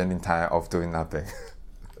just spending time of doing nothing.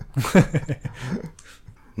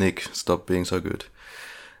 Nick, stop being so good.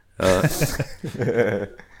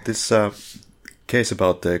 This case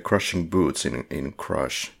about the crushing boots in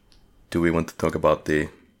Crush. Do we want to talk about the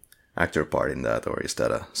actor part in that, or is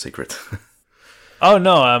that a secret? Oh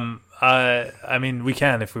no, I mean we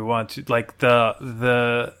can if we want to. Like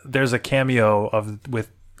there's a cameo with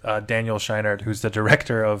Daniel Scheinert, who's the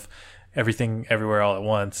director of Everything Everywhere All at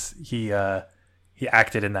Once. He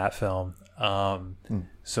acted in that film.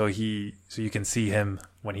 So you can see him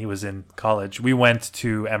when he was in college. We went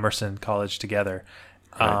to Emerson College together,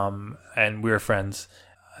 and we were friends.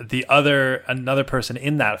 Another person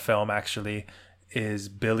in that film actually is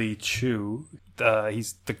Billy Chu.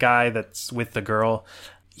 He's the guy that's with the girl.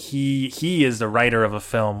 He is the writer of a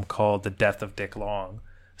film called The Death of Dick Long,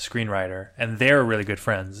 screenwriter, and they're really good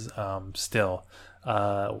friends still.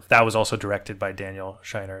 That was also directed by Daniel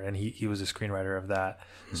Scheinert, and he was a screenwriter of that.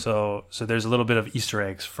 So there's a little bit of Easter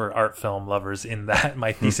eggs for art film lovers in that,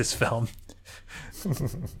 my thesis film.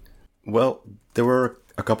 Well, there were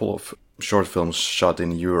a couple of short films shot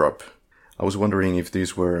in Europe. I was wondering if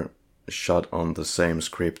these were shot on the same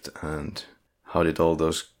script, and how did all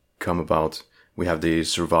those come about? We have the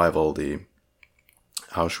Survival, the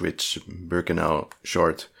Auschwitz-Birkenau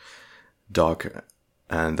short doc,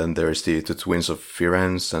 and then there's the Twins of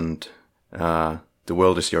Firenze and The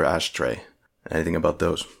World Is Your Ashtray. Anything about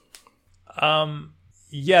those?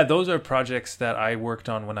 Yeah, those are projects that I worked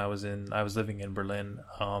on when I was living in Berlin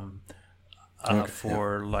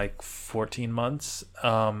for like 14 months.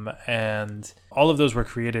 And all of those were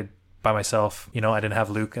created by myself. I didn't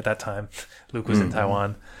have Luke at that time. Luke was in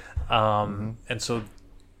Taiwan. And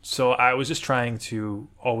so I was just trying to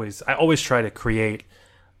I always try to create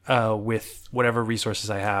with whatever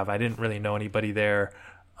resources I have. I didn't really know anybody there.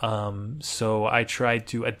 So I tried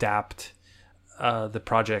to adapt the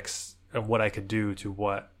projects and what I could do to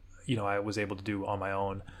what I was able to do on my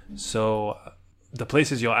own. So The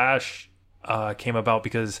Places You'll Ash came about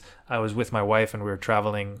because I was with my wife and we were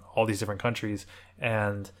traveling all these different countries,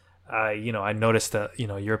 and I noticed that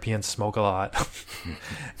Europeans smoke a lot,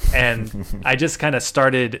 and I just kind of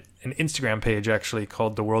started an Instagram page actually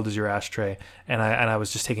called The World Is Your Ashtray, and I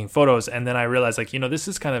was just taking photos, and then I realized this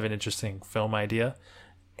is kind of an interesting film idea,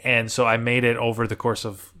 and so I made it over the course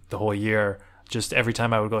of the whole year. Just every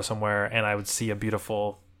time I would go somewhere and I would see a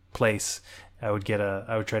beautiful place, I would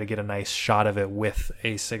try to get a nice shot of it with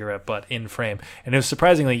a cigarette butt in frame. And it was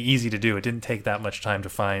surprisingly easy to do. It didn't take that much time to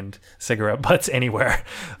find cigarette butts anywhere.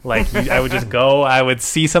 Like I would just go, I would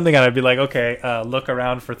see something and I'd be like, okay, look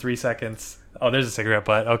around for 3 seconds. Oh, there's a cigarette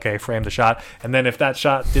butt. Okay, frame the shot. And then if that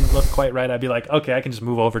shot didn't look quite right, I'd be like, okay, I can just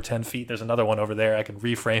move over 10 feet. There's another one over there. I can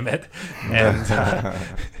reframe it and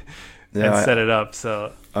set it up.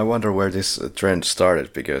 So I wonder where this trend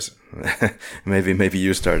started, because maybe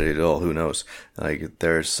you started it all. Who knows? Like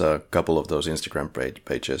there's a couple of those Instagram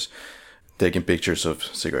pages taking pictures of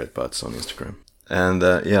cigarette butts on Instagram, and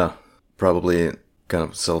probably kind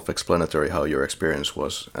of self-explanatory how your experience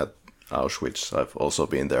was at Auschwitz. I've also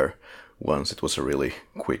been there once. It was a really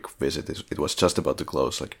quick visit. It was just about to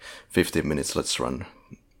close, like 15 minutes. Let's run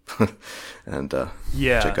and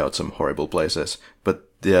check out some horrible places. But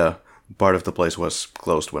yeah. Part of the place was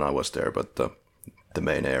closed when I was there, but the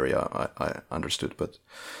main area I understood. But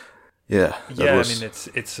I mean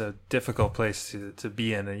it's a difficult place to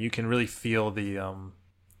be in, and you can really feel the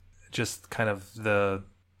just kind of the,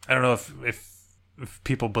 I don't know if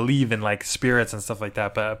people believe in like spirits and stuff like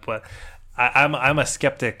that, but I'm a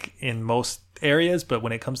skeptic in most areas, but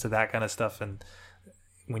when it comes to that kind of stuff, and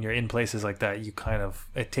when you're in places like that,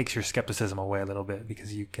 it takes your skepticism away a little bit,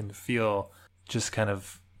 because you can feel just kind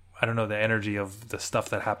of, I don't know, the energy of the stuff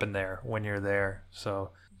that happened there when you're there.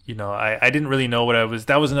 So, I didn't really know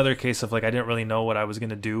that was another case of like, I didn't really know what I was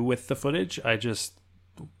going to do with the footage. I just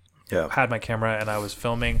had my camera and I was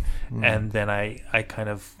filming, and then I kind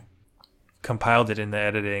of compiled it in the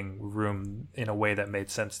editing room in a way that made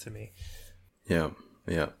sense to me. Yeah.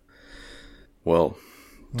 Well,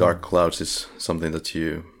 Dark Clouds is something that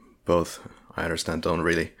you both, I understand, don't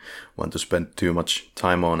really want to spend too much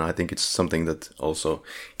time on. I think it's something that also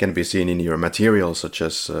can be seen in your material, such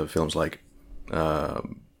as films like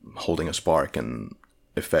Holding a Spark and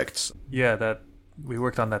Effects. Yeah, that we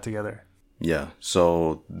worked on that together. Yeah,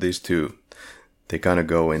 so these two, they kind of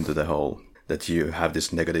go into the whole that you have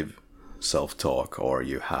this negative self-talk, or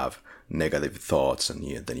you have negative thoughts,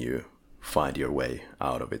 and then you find your way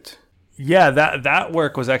out of it. Yeah, that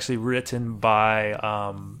work was actually written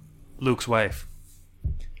by Luke's wife.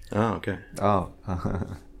 Oh, okay. Oh,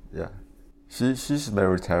 yeah. She's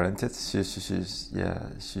very talented.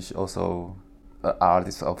 She's also an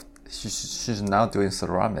artist of. She's now doing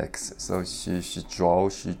ceramics. So she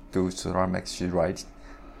draws, she do ceramics, she writes.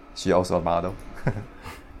 She also a model.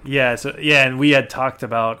 And we had talked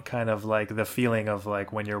about kind of like the feeling of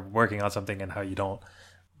like when you're working on something and how you don't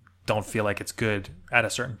feel like it's good at a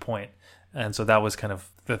certain point. And so that was kind of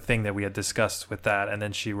the thing that we had discussed with that. And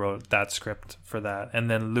then she wrote that script for that. And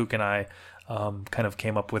then Luke and I kind of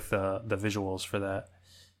came up with the visuals for that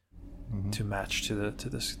to match to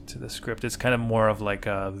the script. It's kind of more of like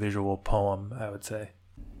a visual poem, I would say.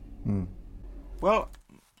 Well,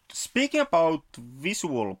 speaking about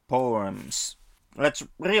visual poems, let's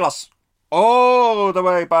reel us all the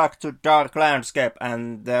way back to Dark Landscape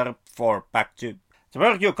and therefore back to the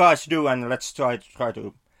work you guys do, and let's try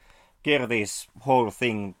to gear this whole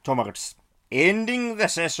thing towards ending the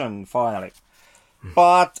session finally.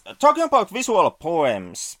 But talking about visual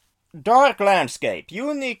poems, Dark Landscape,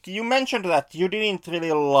 Nick, you mentioned that you didn't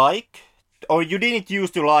really like, or you didn't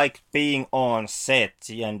used to like being on set,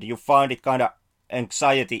 and you find it kind of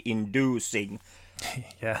anxiety-inducing.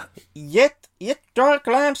 Yeah. Yet Dark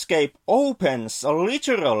Landscape opens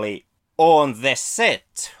literally on the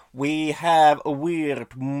set. We have a weird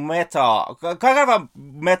kind of a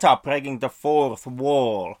meta breaking the fourth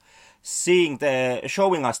wall, showing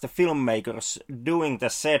us the filmmakers doing the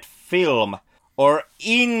set film or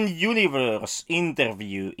in-universe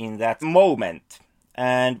interview in that moment.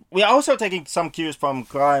 And we are also taking some cues from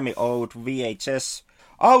grimy old VHS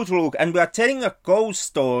Outlook, and we are telling a ghost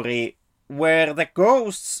story where the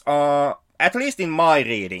ghosts are, at least in my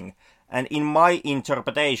reading and in my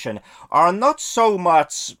interpretation, are not so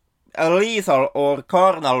much a lethal or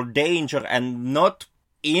carnal danger and not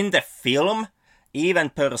in the film even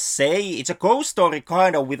per se. It's a ghost story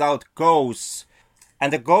kind of without ghosts,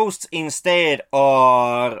 and the ghosts instead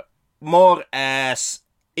are more as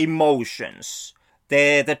emotions.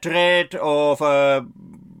 The dread of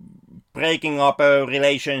breaking up a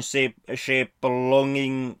relationship,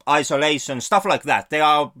 longing, isolation, stuff like that.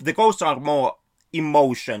 The ghosts are more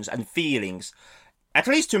emotions and feelings, at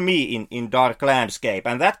least to me in Dark Landscape,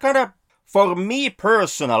 and that kind of, for me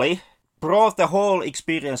personally, brought the whole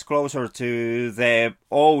experience closer to the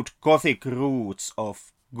old gothic roots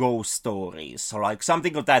of ghost stories, so like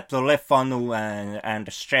something that Le Fanu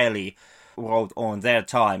and Shelley wrote on their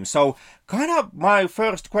time. So kind of my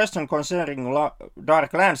first question concerning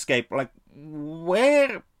Dark Landscape, like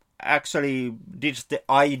where actually did the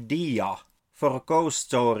idea for a ghost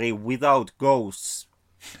story without ghosts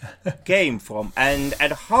came from, and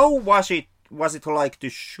how was it like to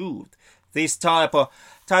shoot this type of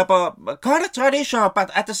kind of traditional but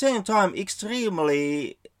at the same time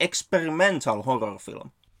extremely experimental horror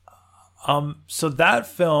film? So that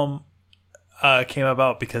film came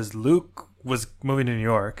about because Luke was moving to New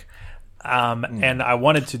York, and I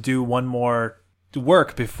wanted to do one more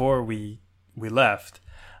work before we left.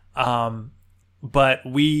 But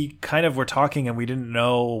we kind of were talking and we didn't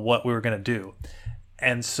know what we were going to do.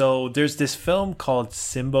 And so there's this film called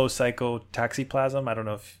Symbopsychotaxiplasm. I don't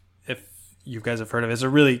know if you guys have heard of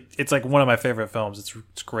it. It's like one of my favorite films.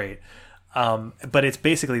 It's great. But it's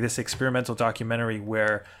basically this experimental documentary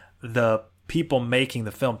where the people making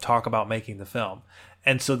the film talk about making the film.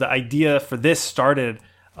 And so the idea for this started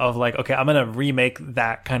of like, okay, I'm going to remake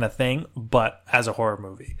that kind of thing, but as a horror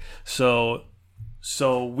movie. So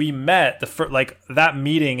we met that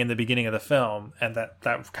meeting in the beginning of the film, and that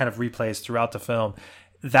kind of replays throughout the film.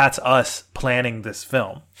 That's us planning this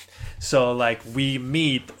film. So like we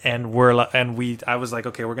meet and I was like,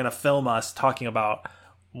 okay, we're going to film us talking about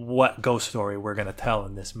what ghost story we're going to tell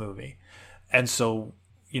in this movie. And so,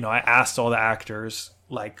 I asked all the actors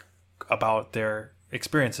like about their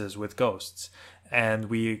experiences with ghosts, and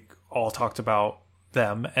we all talked about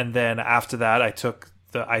them. And then after that, I took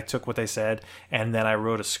what they said, and then I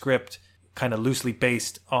wrote a script kind of loosely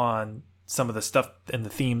based on some of the stuff and the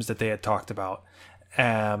themes that they had talked about.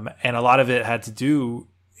 And a lot of it had to do,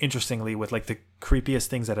 interestingly, with like the creepiest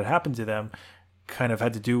things that had happened to them kind of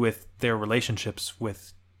had to do with their relationships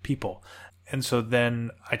with people. And so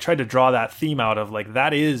then I tried to draw that theme out of like,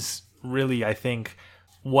 that is really, I think,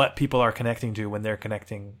 what people are connecting to when they're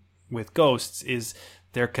connecting with ghosts, is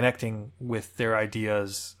they're connecting with their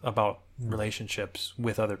ideas about relationships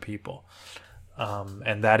with other people.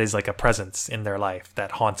 And that is like a presence in their life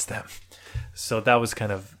that haunts them. So that was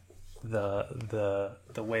kind of the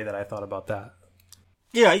way that I thought about that.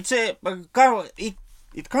 Yeah, it's a kind of,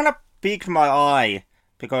 it kind of piqued my eye,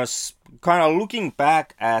 because kind of looking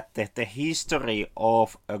back at the history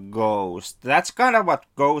of a ghost, that's kind of what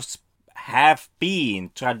ghosts have been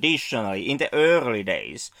traditionally in the early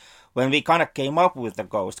days, when we kind of came up with the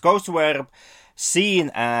ghost. Ghosts were seen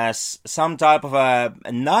as some type of a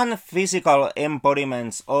non-physical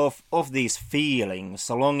embodiments of these feelings,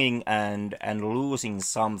 longing and losing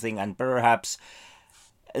something, and perhaps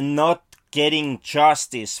not getting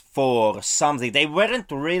justice for something. They weren't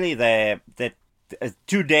really the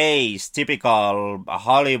today's typical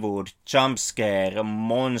Hollywood jump scare,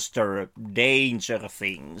 monster, danger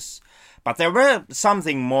things, but there were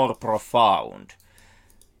something more profound.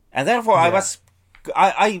 And therefore, yeah.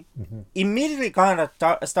 I immediately kind of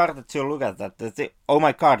started to look at that. Oh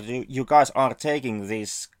my God, you guys are taking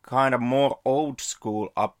this kind of more old school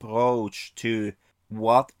approach to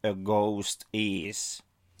what a ghost is.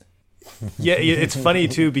 Yeah, it's funny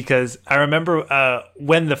too, because I remember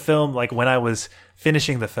when the film, like when I was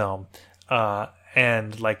finishing the film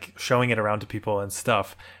and like showing it around to people and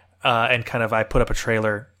stuff, and kind of I put up a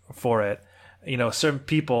trailer for it. You know, certain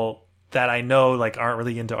people that I know like aren't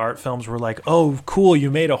really into art films were like, "Oh, cool,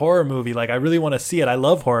 you made a horror movie. Like, I really want to see it. I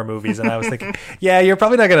love horror movies." And I was thinking, "Yeah, you're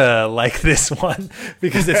probably not gonna like this one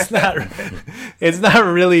because it's not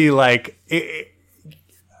really like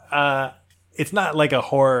it's not like a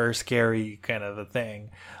horror scary kind of a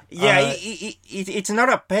thing." Yeah, it's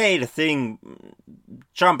not a paid thing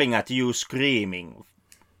jumping at you screaming.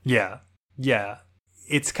 Yeah.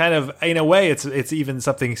 It's kind of, in a way, it's even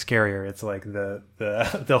something scarier. It's like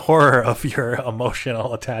the horror of your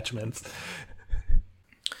emotional attachments.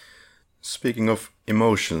 Speaking of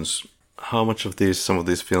emotions, how much of some of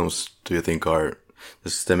these films do you think are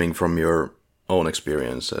stemming from your own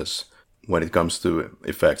experiences when it comes to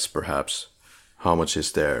effects, perhaps? How much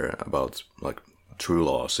is there about like true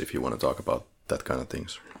loss, if you want to talk about that kind of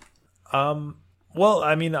things? Well,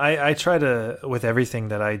 I mean, I try to, with everything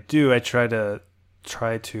that I do, I try to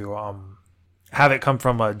have it come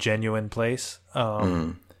from a genuine place.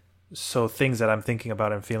 So things that I'm thinking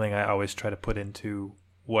about and feeling, I always try to put into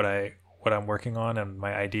what I'm working on and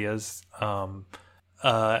my ideas. And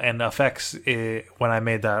effects, when I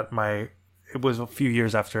made that, it was a few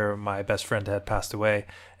years after my best friend had passed away,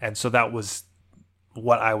 and so that was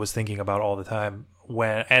what I was thinking about all the time.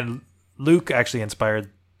 And Luke actually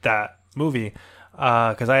inspired that movie,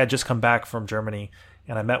 because I had just come back from Germany.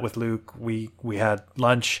 And I met with Luke. We had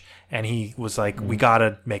lunch, and he was like, "We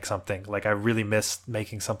gotta make something. Like, I really miss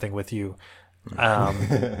making something with you.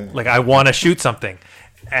 Like, I want to shoot something."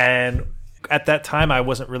 And at that time, I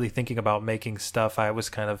wasn't really thinking about making stuff. I was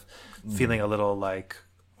kind of feeling a little like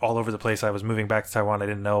all over the place. I was moving back to Taiwan. I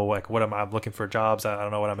didn't know like I'm looking for jobs. I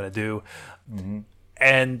don't know what I'm going to do.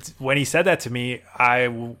 And when he said that to me,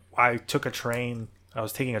 I took a train. I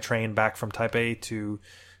was taking a train back from Taipei to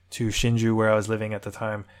Shinju, where I was living at the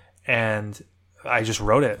time, and I just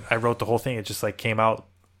wrote it. I wrote the whole thing. It just like came out.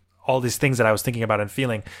 All these things that I was thinking about and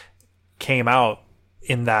feeling came out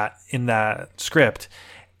in that script.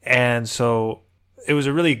 And so it was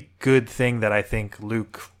a really good thing that I think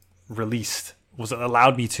Luke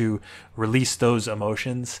allowed me to release those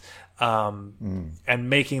emotions. And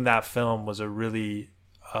making that film was a really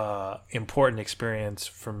important experience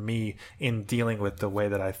for me in dealing with the way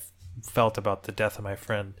that I felt about the death of my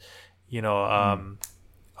friend. You know,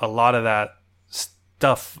 a lot of that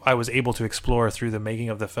stuff I was able to explore through the making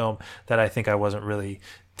of the film that I think I wasn't really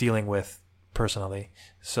dealing with personally.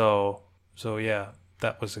 So yeah,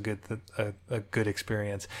 that was a good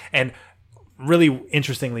experience. And really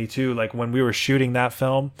interestingly too, like when we were shooting that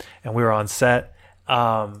film and we were on set,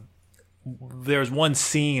 there's one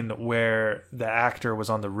scene where the actor was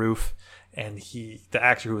on the roof, and the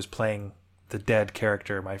actor who was playing the dead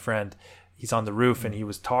character, my friend, he's on the roof and he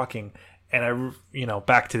was talking, and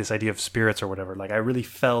back to this idea of spirits or whatever, like I really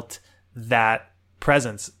felt that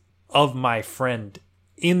presence of my friend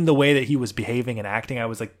in the way that he was behaving and acting. I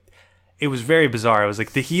was like, it was very bizarre. I was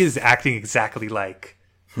like, he is acting exactly like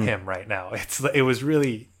him right now. It was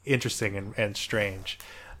really interesting and strange.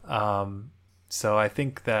 So I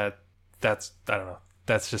think that that's, I don't know,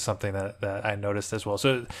 that's just something that I noticed as well.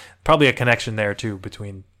 So probably a connection there too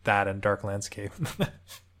between that and Dark Landscape.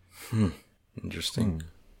 Interesting.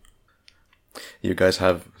 You guys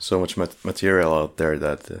have so much material out there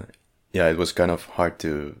that it was kind of hard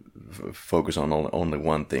to focus on only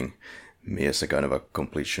one thing. Me as a kind of a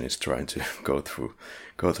completionist trying to go through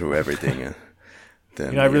everything. And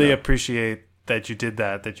then, I really appreciate that you did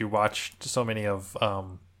that you watched so many of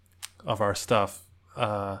our stuff.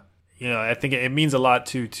 I think it means a lot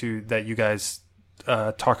to that you guys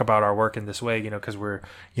talk about our work in this way, because we're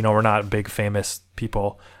not big famous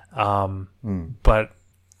people. But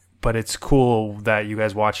it's cool that you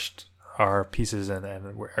guys watched our pieces and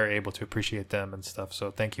are able to appreciate them and stuff.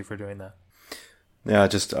 So thank you for doing that. Yeah, I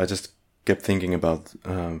just kept thinking about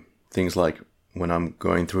things like when I'm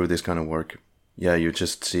going through this kind of work. Yeah, you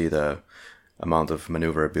just see the amount of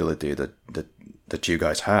maneuverability that you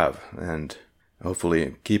guys have, and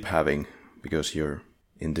hopefully keep having, because you're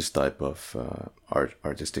in this type of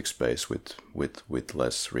artistic space with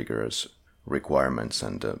less rigorous requirements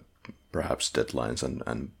and perhaps deadlines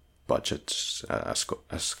and budgets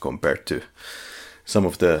as compared to some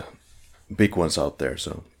of the big ones out there.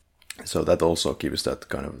 So that also gives that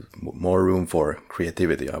kind of more room for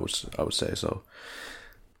creativity, I would say. So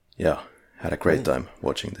yeah, had a great time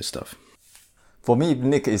watching this stuff. For me,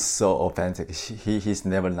 Nick is so authentic. He's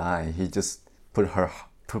never lying. He just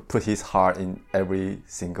put his heart in every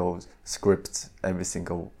single script, every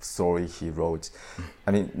single story he wrote.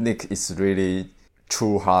 I mean, Nick is really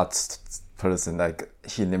true heart person. Like,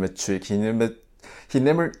 he never trick. He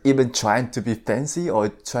never even trying to be fancy or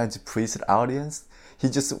trying to please the audience. He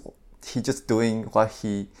just doing what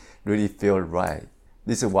he really feel right.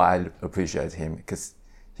 This is why I appreciate him, because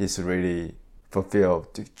he's really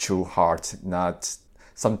fulfilled the true heart. Not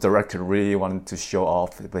some director really wanted to show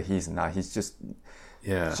off, but he's not. He's just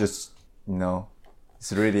it's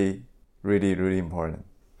really, really, really important.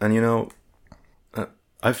 And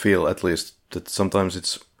I feel at least that sometimes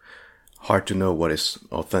it's hard to know what is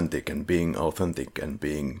authentic and being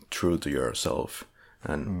true to yourself,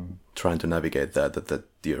 and trying to navigate that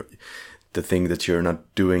the thing that you're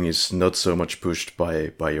not doing is not so much pushed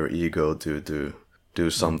by your ego to do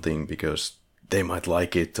something because they might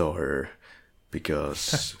like it, or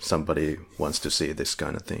because somebody wants to see this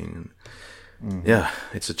kind of thing. Yeah,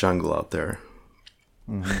 it's a jungle out there.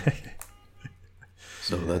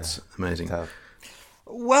 So that's amazing.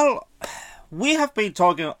 Well, we have been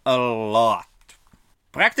talking a lot,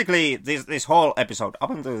 practically this whole episode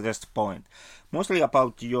up until this point, mostly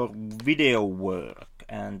about your video work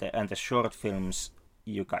and the short films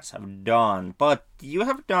you guys have done. But you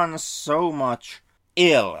have done so much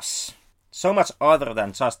else, so much other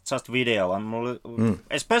than just video. I'm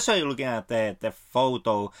especially looking at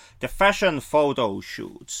the fashion photo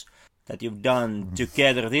shoots that you've done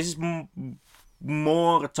together. This is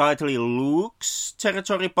more tightly Luke's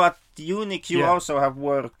territory, but Nick, you also have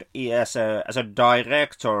worked as a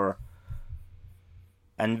director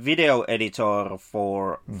and video editor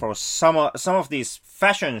for some of these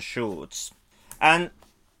fashion shoots. And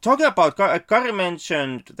talking about, Kari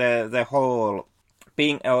mentioned the whole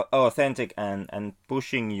being authentic and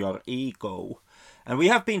pushing your ego, and we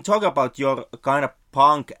have been talking about your kind of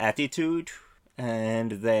punk attitude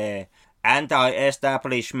and the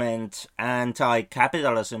anti-establishment,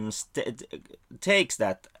 anti-capitalism takes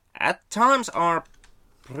that at times are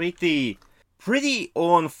pretty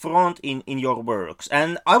on front in your works.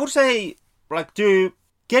 And I would say, like, to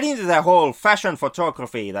get into the whole fashion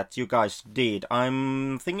photography that you guys did,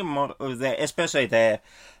 I'm thinking more of especially the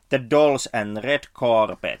dolls and red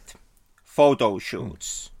carpet photo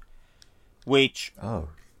shoots, which,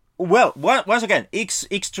 well, once again,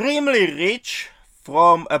 extremely rich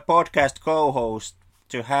from a podcast co-host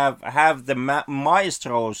to have the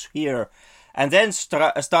maestros here and then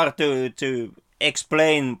start to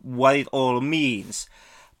explain what it all means.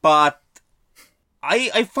 But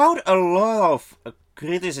I found a lot of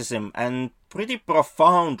criticism, and pretty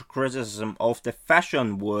profound criticism, of the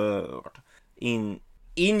fashion world in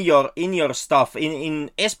your stuff,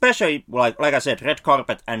 in especially like I said, red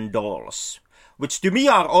carpet and dolls, which to me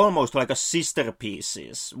are almost like a sister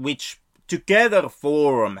pieces, which together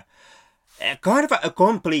form a kind of a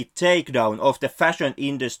complete takedown of the fashion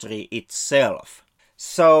industry itself.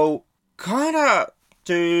 So, kind of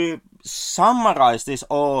to summarize this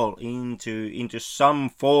all into some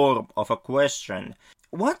form of a question,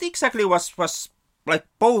 what exactly was like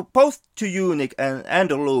both to you, Nick,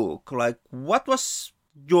 and Luke, like, what was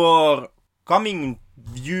your coming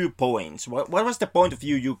viewpoints? What was the point of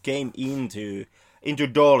view you came into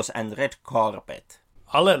dolls and red carpet?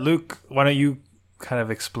 I'll let Luke, why don't you kind of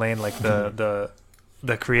explain like the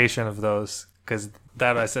creation of those? Because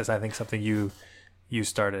that is, I think, something you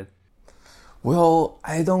started. Well,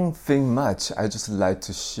 I don't think much. I just like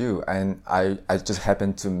to shoot, and I just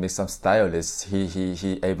happen to meet some stylists.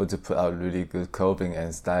 He able to put out really good clothing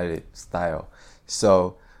and style.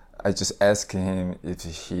 So I just asked him if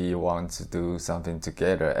he wants to do something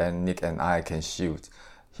together, and Nick and I can shoot.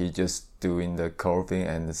 He just doing the clothing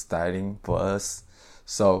and the styling for us.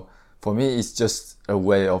 So for me, it's just a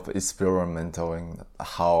way of experimenting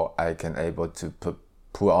how I can able to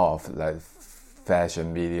pull off like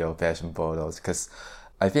fashion video, fashion photos, because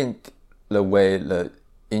I think the way that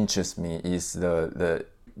interests me is the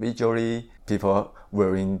visually people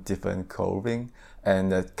wearing different clothing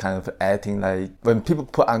and kind of acting like when people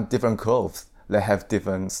put on different clothes, they have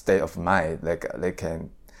different state of mind. Like they can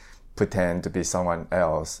pretend to be someone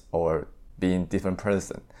else or being different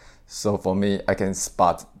person. So for me, I can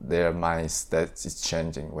spot their minds that is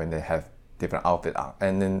changing when they have different outfit on.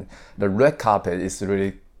 And then the red carpet is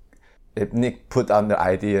really, if Nick put on the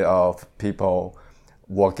idea of people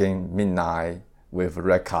walking midnight with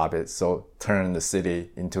red carpet, so turn the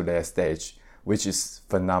city into their stage, which is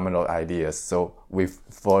phenomenal ideas. So we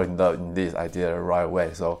fall in love in this idea right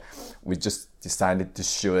away. So we just decided to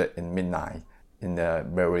shoot it in midnight in a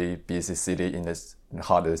very busy city, in the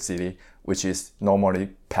heart of the city, which is normally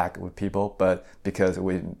packed with people, but because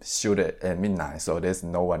we shoot it at midnight, so there's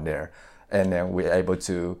no one there. And then we're able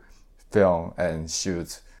to film and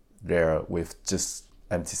shoot there with just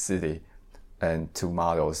empty city and 2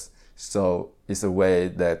 models. So it's a way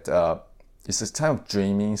that it's a kind of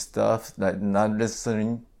dreaming stuff, like not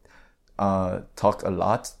necessarily talk a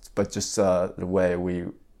lot, but just the way we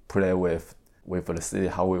play with the city,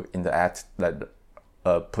 how we interact, like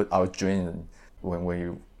put our dream when we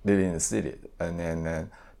live in the city, and then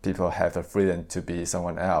people have the freedom to be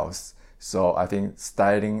someone else. So I think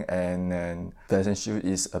styling and fashion shoot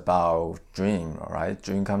is about dream, right?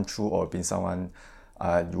 Dream come true, or being someone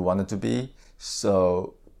you wanted to be.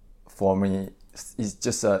 So for me, it's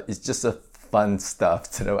just a fun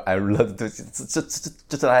stuff. You know, I love to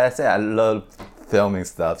just like I said, I love filming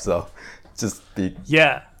stuff. So just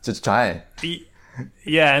try it.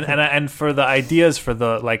 Yeah, and for the ideas, for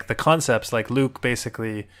the concepts, like Luke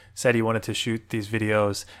basically said he wanted to shoot these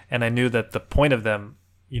videos, and I knew that the point of them,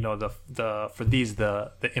 you know, the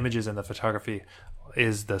images and the photography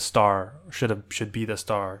is the star, should be the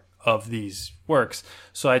star of these works.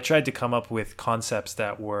 So I tried to come up with concepts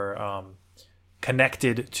that were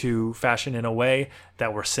connected to fashion in a way,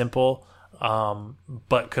 that were simple,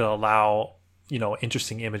 but could allow, you know,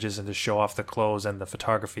 interesting images and to show off the clothes and the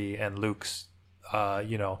photography and Luke's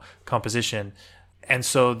composition. And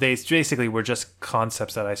so they basically were just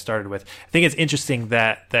concepts that I started with. I think it's interesting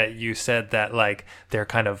that you said that like they're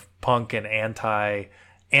kind of punk and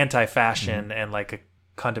anti-fashion, and like a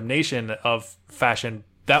condemnation of fashion.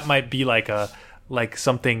 That might be like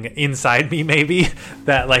something inside me, maybe,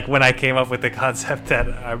 that like when I came up with the concept that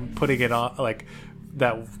I'm putting it on, like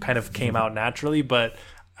that kind of came out naturally. But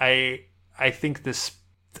I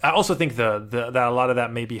also think that a lot of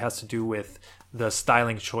that maybe has to do with the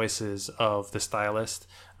styling choices of the stylist.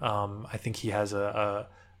 I think he has a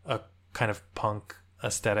kind of punk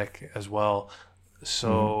aesthetic as well.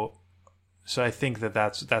 So I think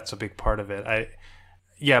that's a big part of it.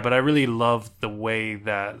 But I really love the way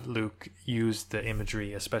that Luke used the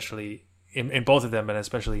imagery, especially in both of them, and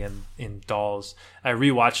especially in Dolls. I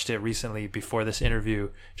rewatched it recently before this interview,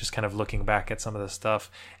 just kind of looking back at some of the stuff,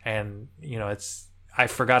 and you know, I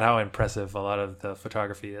forgot how impressive a lot of the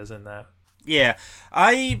photography is in that. Yeah,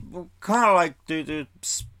 I kind of like to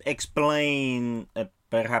explain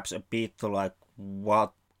perhaps a bit like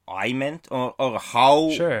what I meant, or how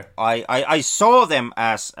Sure. I saw them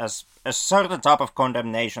as a certain type of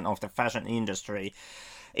condemnation of the fashion industry.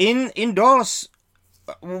 In Dolls,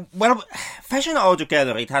 well, fashion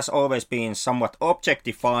altogether, it has always been somewhat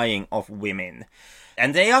objectifying of women,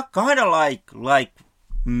 and they are kind of like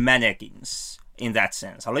mannequins. In that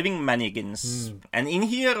sense, living mannequins. And in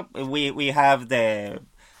here we have the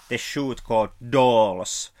shoot called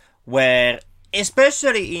Dolls, where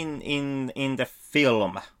especially in the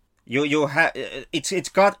film, you have it's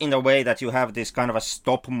got in a way that you have this kind of a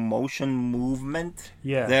stop motion movement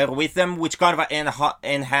there with them, which kind of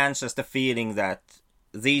enhances the feeling that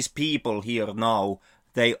these people here now,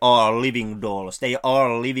 they are living dolls, they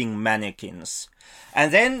are living mannequins.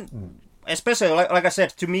 And then especially, like I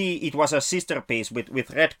said, to me, it was a sister piece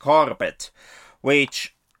with Red Carpet,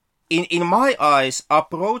 which, in my eyes,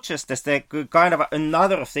 approaches this the kind of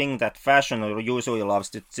another thing that fashion usually loves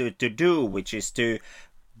to do, which is to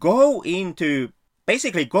go into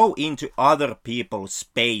basically go into other people's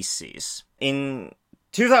spaces. In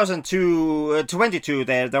 2022,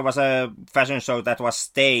 there was a fashion show that was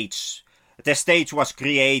staged. The stage was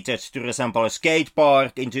created to resemble a skate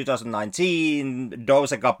park. In 2019,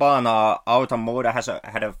 Dolce & Gabbana Autumn Moda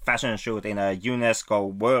had a fashion shoot in a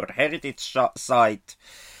UNESCO World Heritage Site.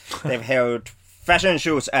 They've held fashion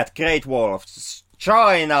shoots at Great Wall of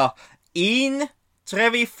China, in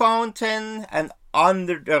Trevi Fountain, and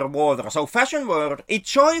underwater. So fashion world, it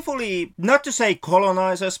joyfully, not to say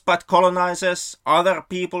colonizes, but colonizes other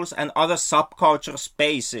people's and other subculture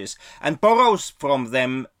spaces and borrows from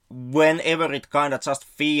them whenever it kind of just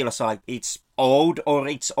feels like it's old or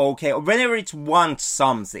it's okay, or whenever it wants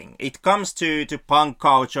something. It comes to punk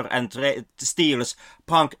culture and steals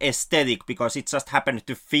punk aesthetic because it just happened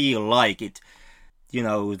to feel like it. You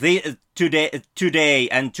know, today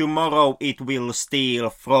and tomorrow it will steal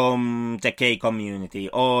from the gay community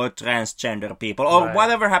or transgender people or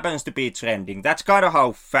whatever happens to be trending. That's kind of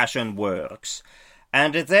how fashion works.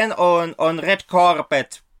 And then on red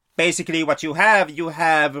carpet, basically what you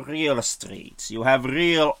have real streets, you have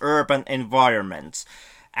real urban environments,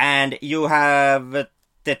 and you have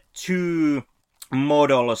the two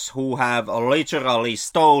models who have literally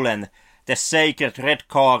stolen the sacred red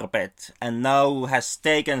carpet and now has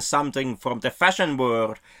taken something from the fashion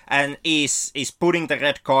world and is putting the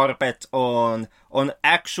red carpet on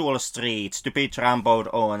actual streets to be trampled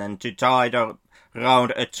on and to tie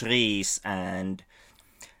around trees and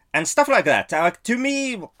stuff like that. To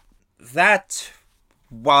me, that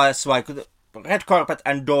was like red carpet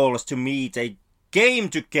and dolls. To me, they came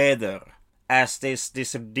together as this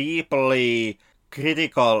deeply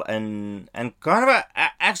critical and kind of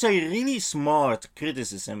actually really smart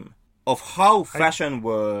criticism of how fashion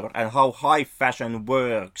works and how high fashion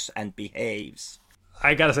works and behaves.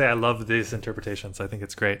 I gotta say, I love these interpretations. I think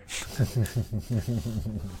it's great.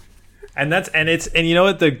 and you know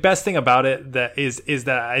what, the best thing about it that is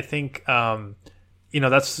that I think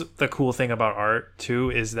that's the cool thing about art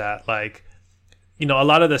too, is that like, a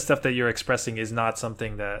lot of the stuff that you're expressing is not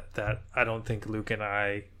something that I don't think Luke and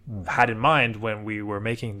I had in mind when we were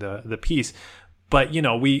making the piece. But,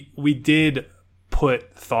 we did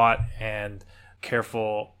put thought and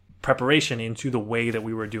careful preparation into the way that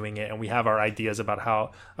we were doing it. And we have our ideas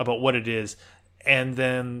about what it is. And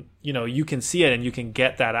then, you can see it and you can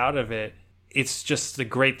get that out of it. It's just the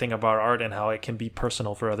great thing about art and how it can be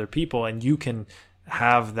personal for other people. And you can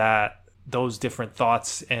have those different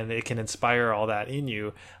thoughts and it can inspire all that in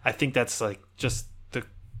you. I think that's like just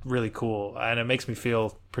really cool, and it makes me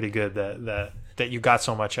feel pretty good that you got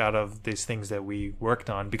so much out of these things that we worked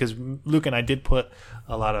on, because Luke and I did put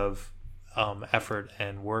a lot of effort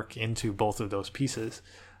and work into both of those pieces.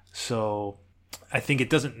 So I think it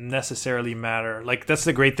doesn't necessarily matter. Like, that's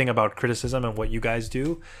the great thing about criticism and what you guys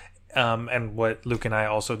do, and what Luke and I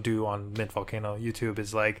also do on Mint Volcano YouTube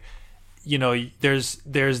is like, there's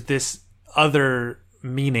this other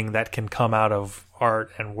meaning that can come out of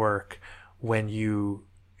art and work when you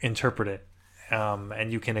interpret it,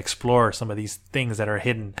 and you can explore some of these things that are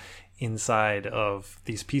hidden inside of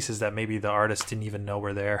these pieces that maybe the artist didn't even know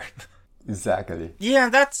were there. Exactly. Yeah,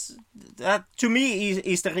 that to me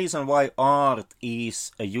is the reason why art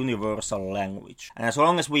is a universal language. And as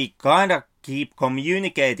long as we kind of keep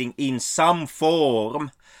communicating in some form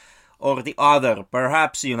or the other,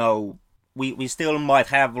 perhaps, we still might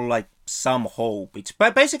have like some hope.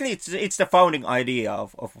 But basically it's the founding idea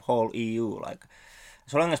of whole EU. Like,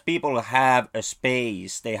 as long as people have a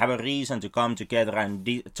space, they have a reason to come together and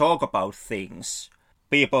talk about things.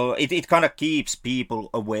 It kind of keeps people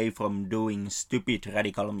away from doing stupid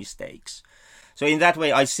radical mistakes. So in that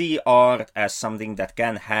way, I see art as something that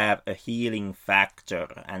can have a healing factor,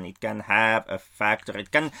 and it can have a factor.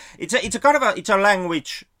 It's a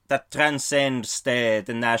language that transcends the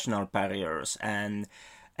national barriers and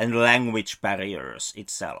language barriers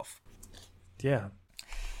itself. Yeah.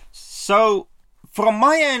 So from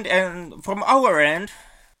my end and from our end,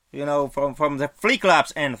 from the Flick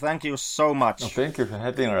Labs end, thank you so much. Oh, thank you for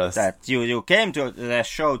having us. That you came to the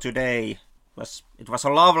show today. It was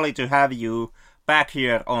lovely to have you back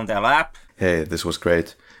here on the lab. Hey, this was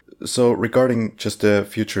great. So regarding just the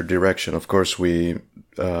future direction, of course, we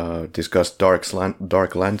discussed Dark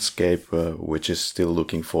Landscape, which is still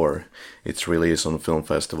looking for its release on film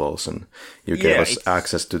festivals, and you gave us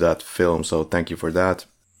access to that film, so thank you for that.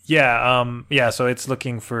 Yeah, so it's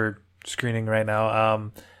looking for screening right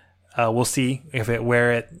now. We'll see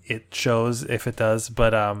where it shows, if it does,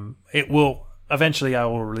 but it will eventually. I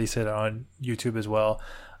will release it on YouTube as well,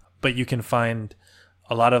 but you can find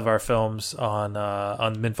a lot of our films on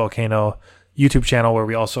Mint Volcano YouTube channel where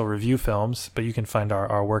we also review films, but you can find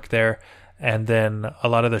our work there. And then a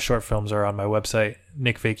lot of the short films are on my website,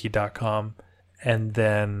 nickvakey.com. And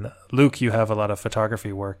then, Luke, you have a lot of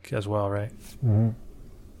photography work as well, right? Mm-hmm.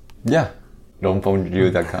 Yeah,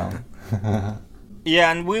 longphoneview.com.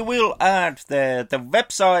 Yeah, and we will add the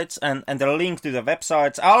websites and the link to the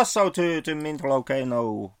websites, also to Mint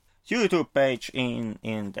Volcano YouTube page in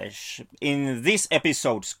this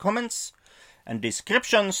episode's comments and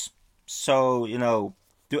descriptions. So,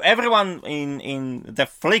 to everyone in the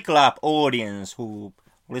Flick Lab audience who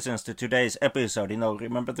listens to today's episode,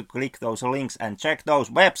 remember to click those links and check those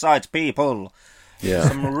websites, people. Yeah.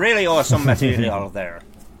 Some really awesome material there.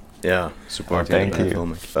 Yeah, support thank you.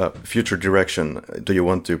 filming. Future direction, do you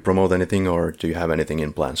want to promote anything or do you have anything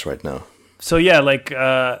in plans right now? So yeah, like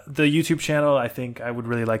the YouTube channel, I think I would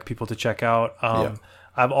really like people to check out.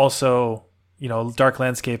 I'm also, Dark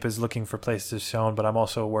Landscape is looking for places to shown, but I'm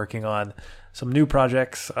also working on some new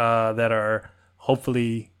projects that are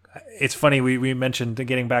hopefully. It's funny, we mentioned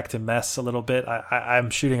getting back to mess a little bit.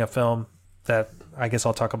 I'm shooting a film that I guess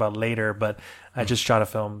I'll talk about later, but I just shot a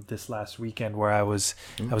film this last weekend where I was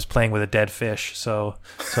playing with a dead fish. So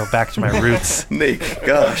back to my roots. Nick,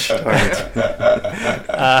 gosh, darn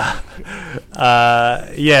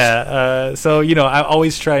it. So I'm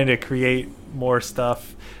always trying to create more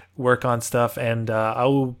stuff, work on stuff, and I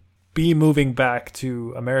will be moving back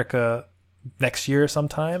to America next year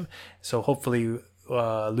sometime. So hopefully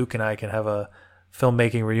Luke and I can have a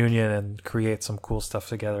filmmaking reunion and create some cool stuff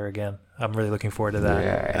together again. I'm really looking forward to that.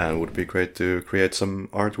 Yeah. And it would be great to create some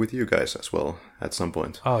art with you guys as well at some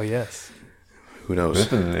point. Oh, yes. Who knows?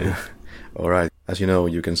 Definitely. All right. As you know,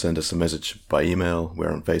 you can send us a message by email.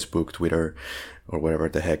 We're on Facebook, Twitter, or whatever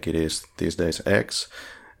the heck it is these days, X.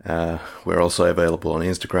 We're also available on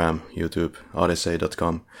Instagram, YouTube,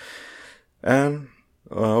 odyssey.com. And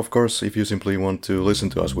of course, if you simply want to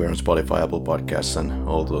listen to us, we're on Spotify, Apple Podcasts, and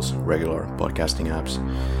all those regular podcasting apps.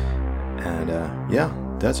 And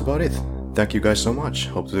that's about it. Thank you guys so much.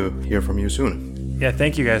 Hope to hear from you soon. Yeah,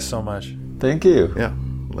 thank you guys so much. Thank you. Yeah,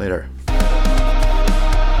 later.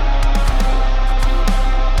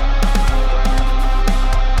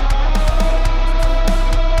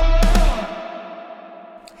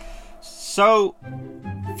 So,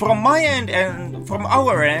 from my end and from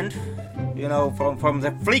our end, from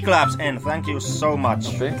the Flick Lab's end, thank you so much.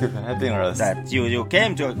 Thank you for having us. That you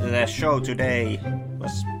came to the show today.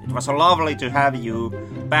 It was lovely to have you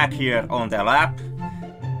back here on the lab.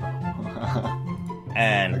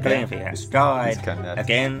 And Glenfi has died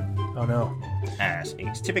again. Oh no. As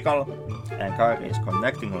is typical. And Kari is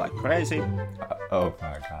connecting like crazy. Oh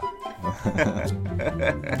my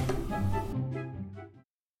god.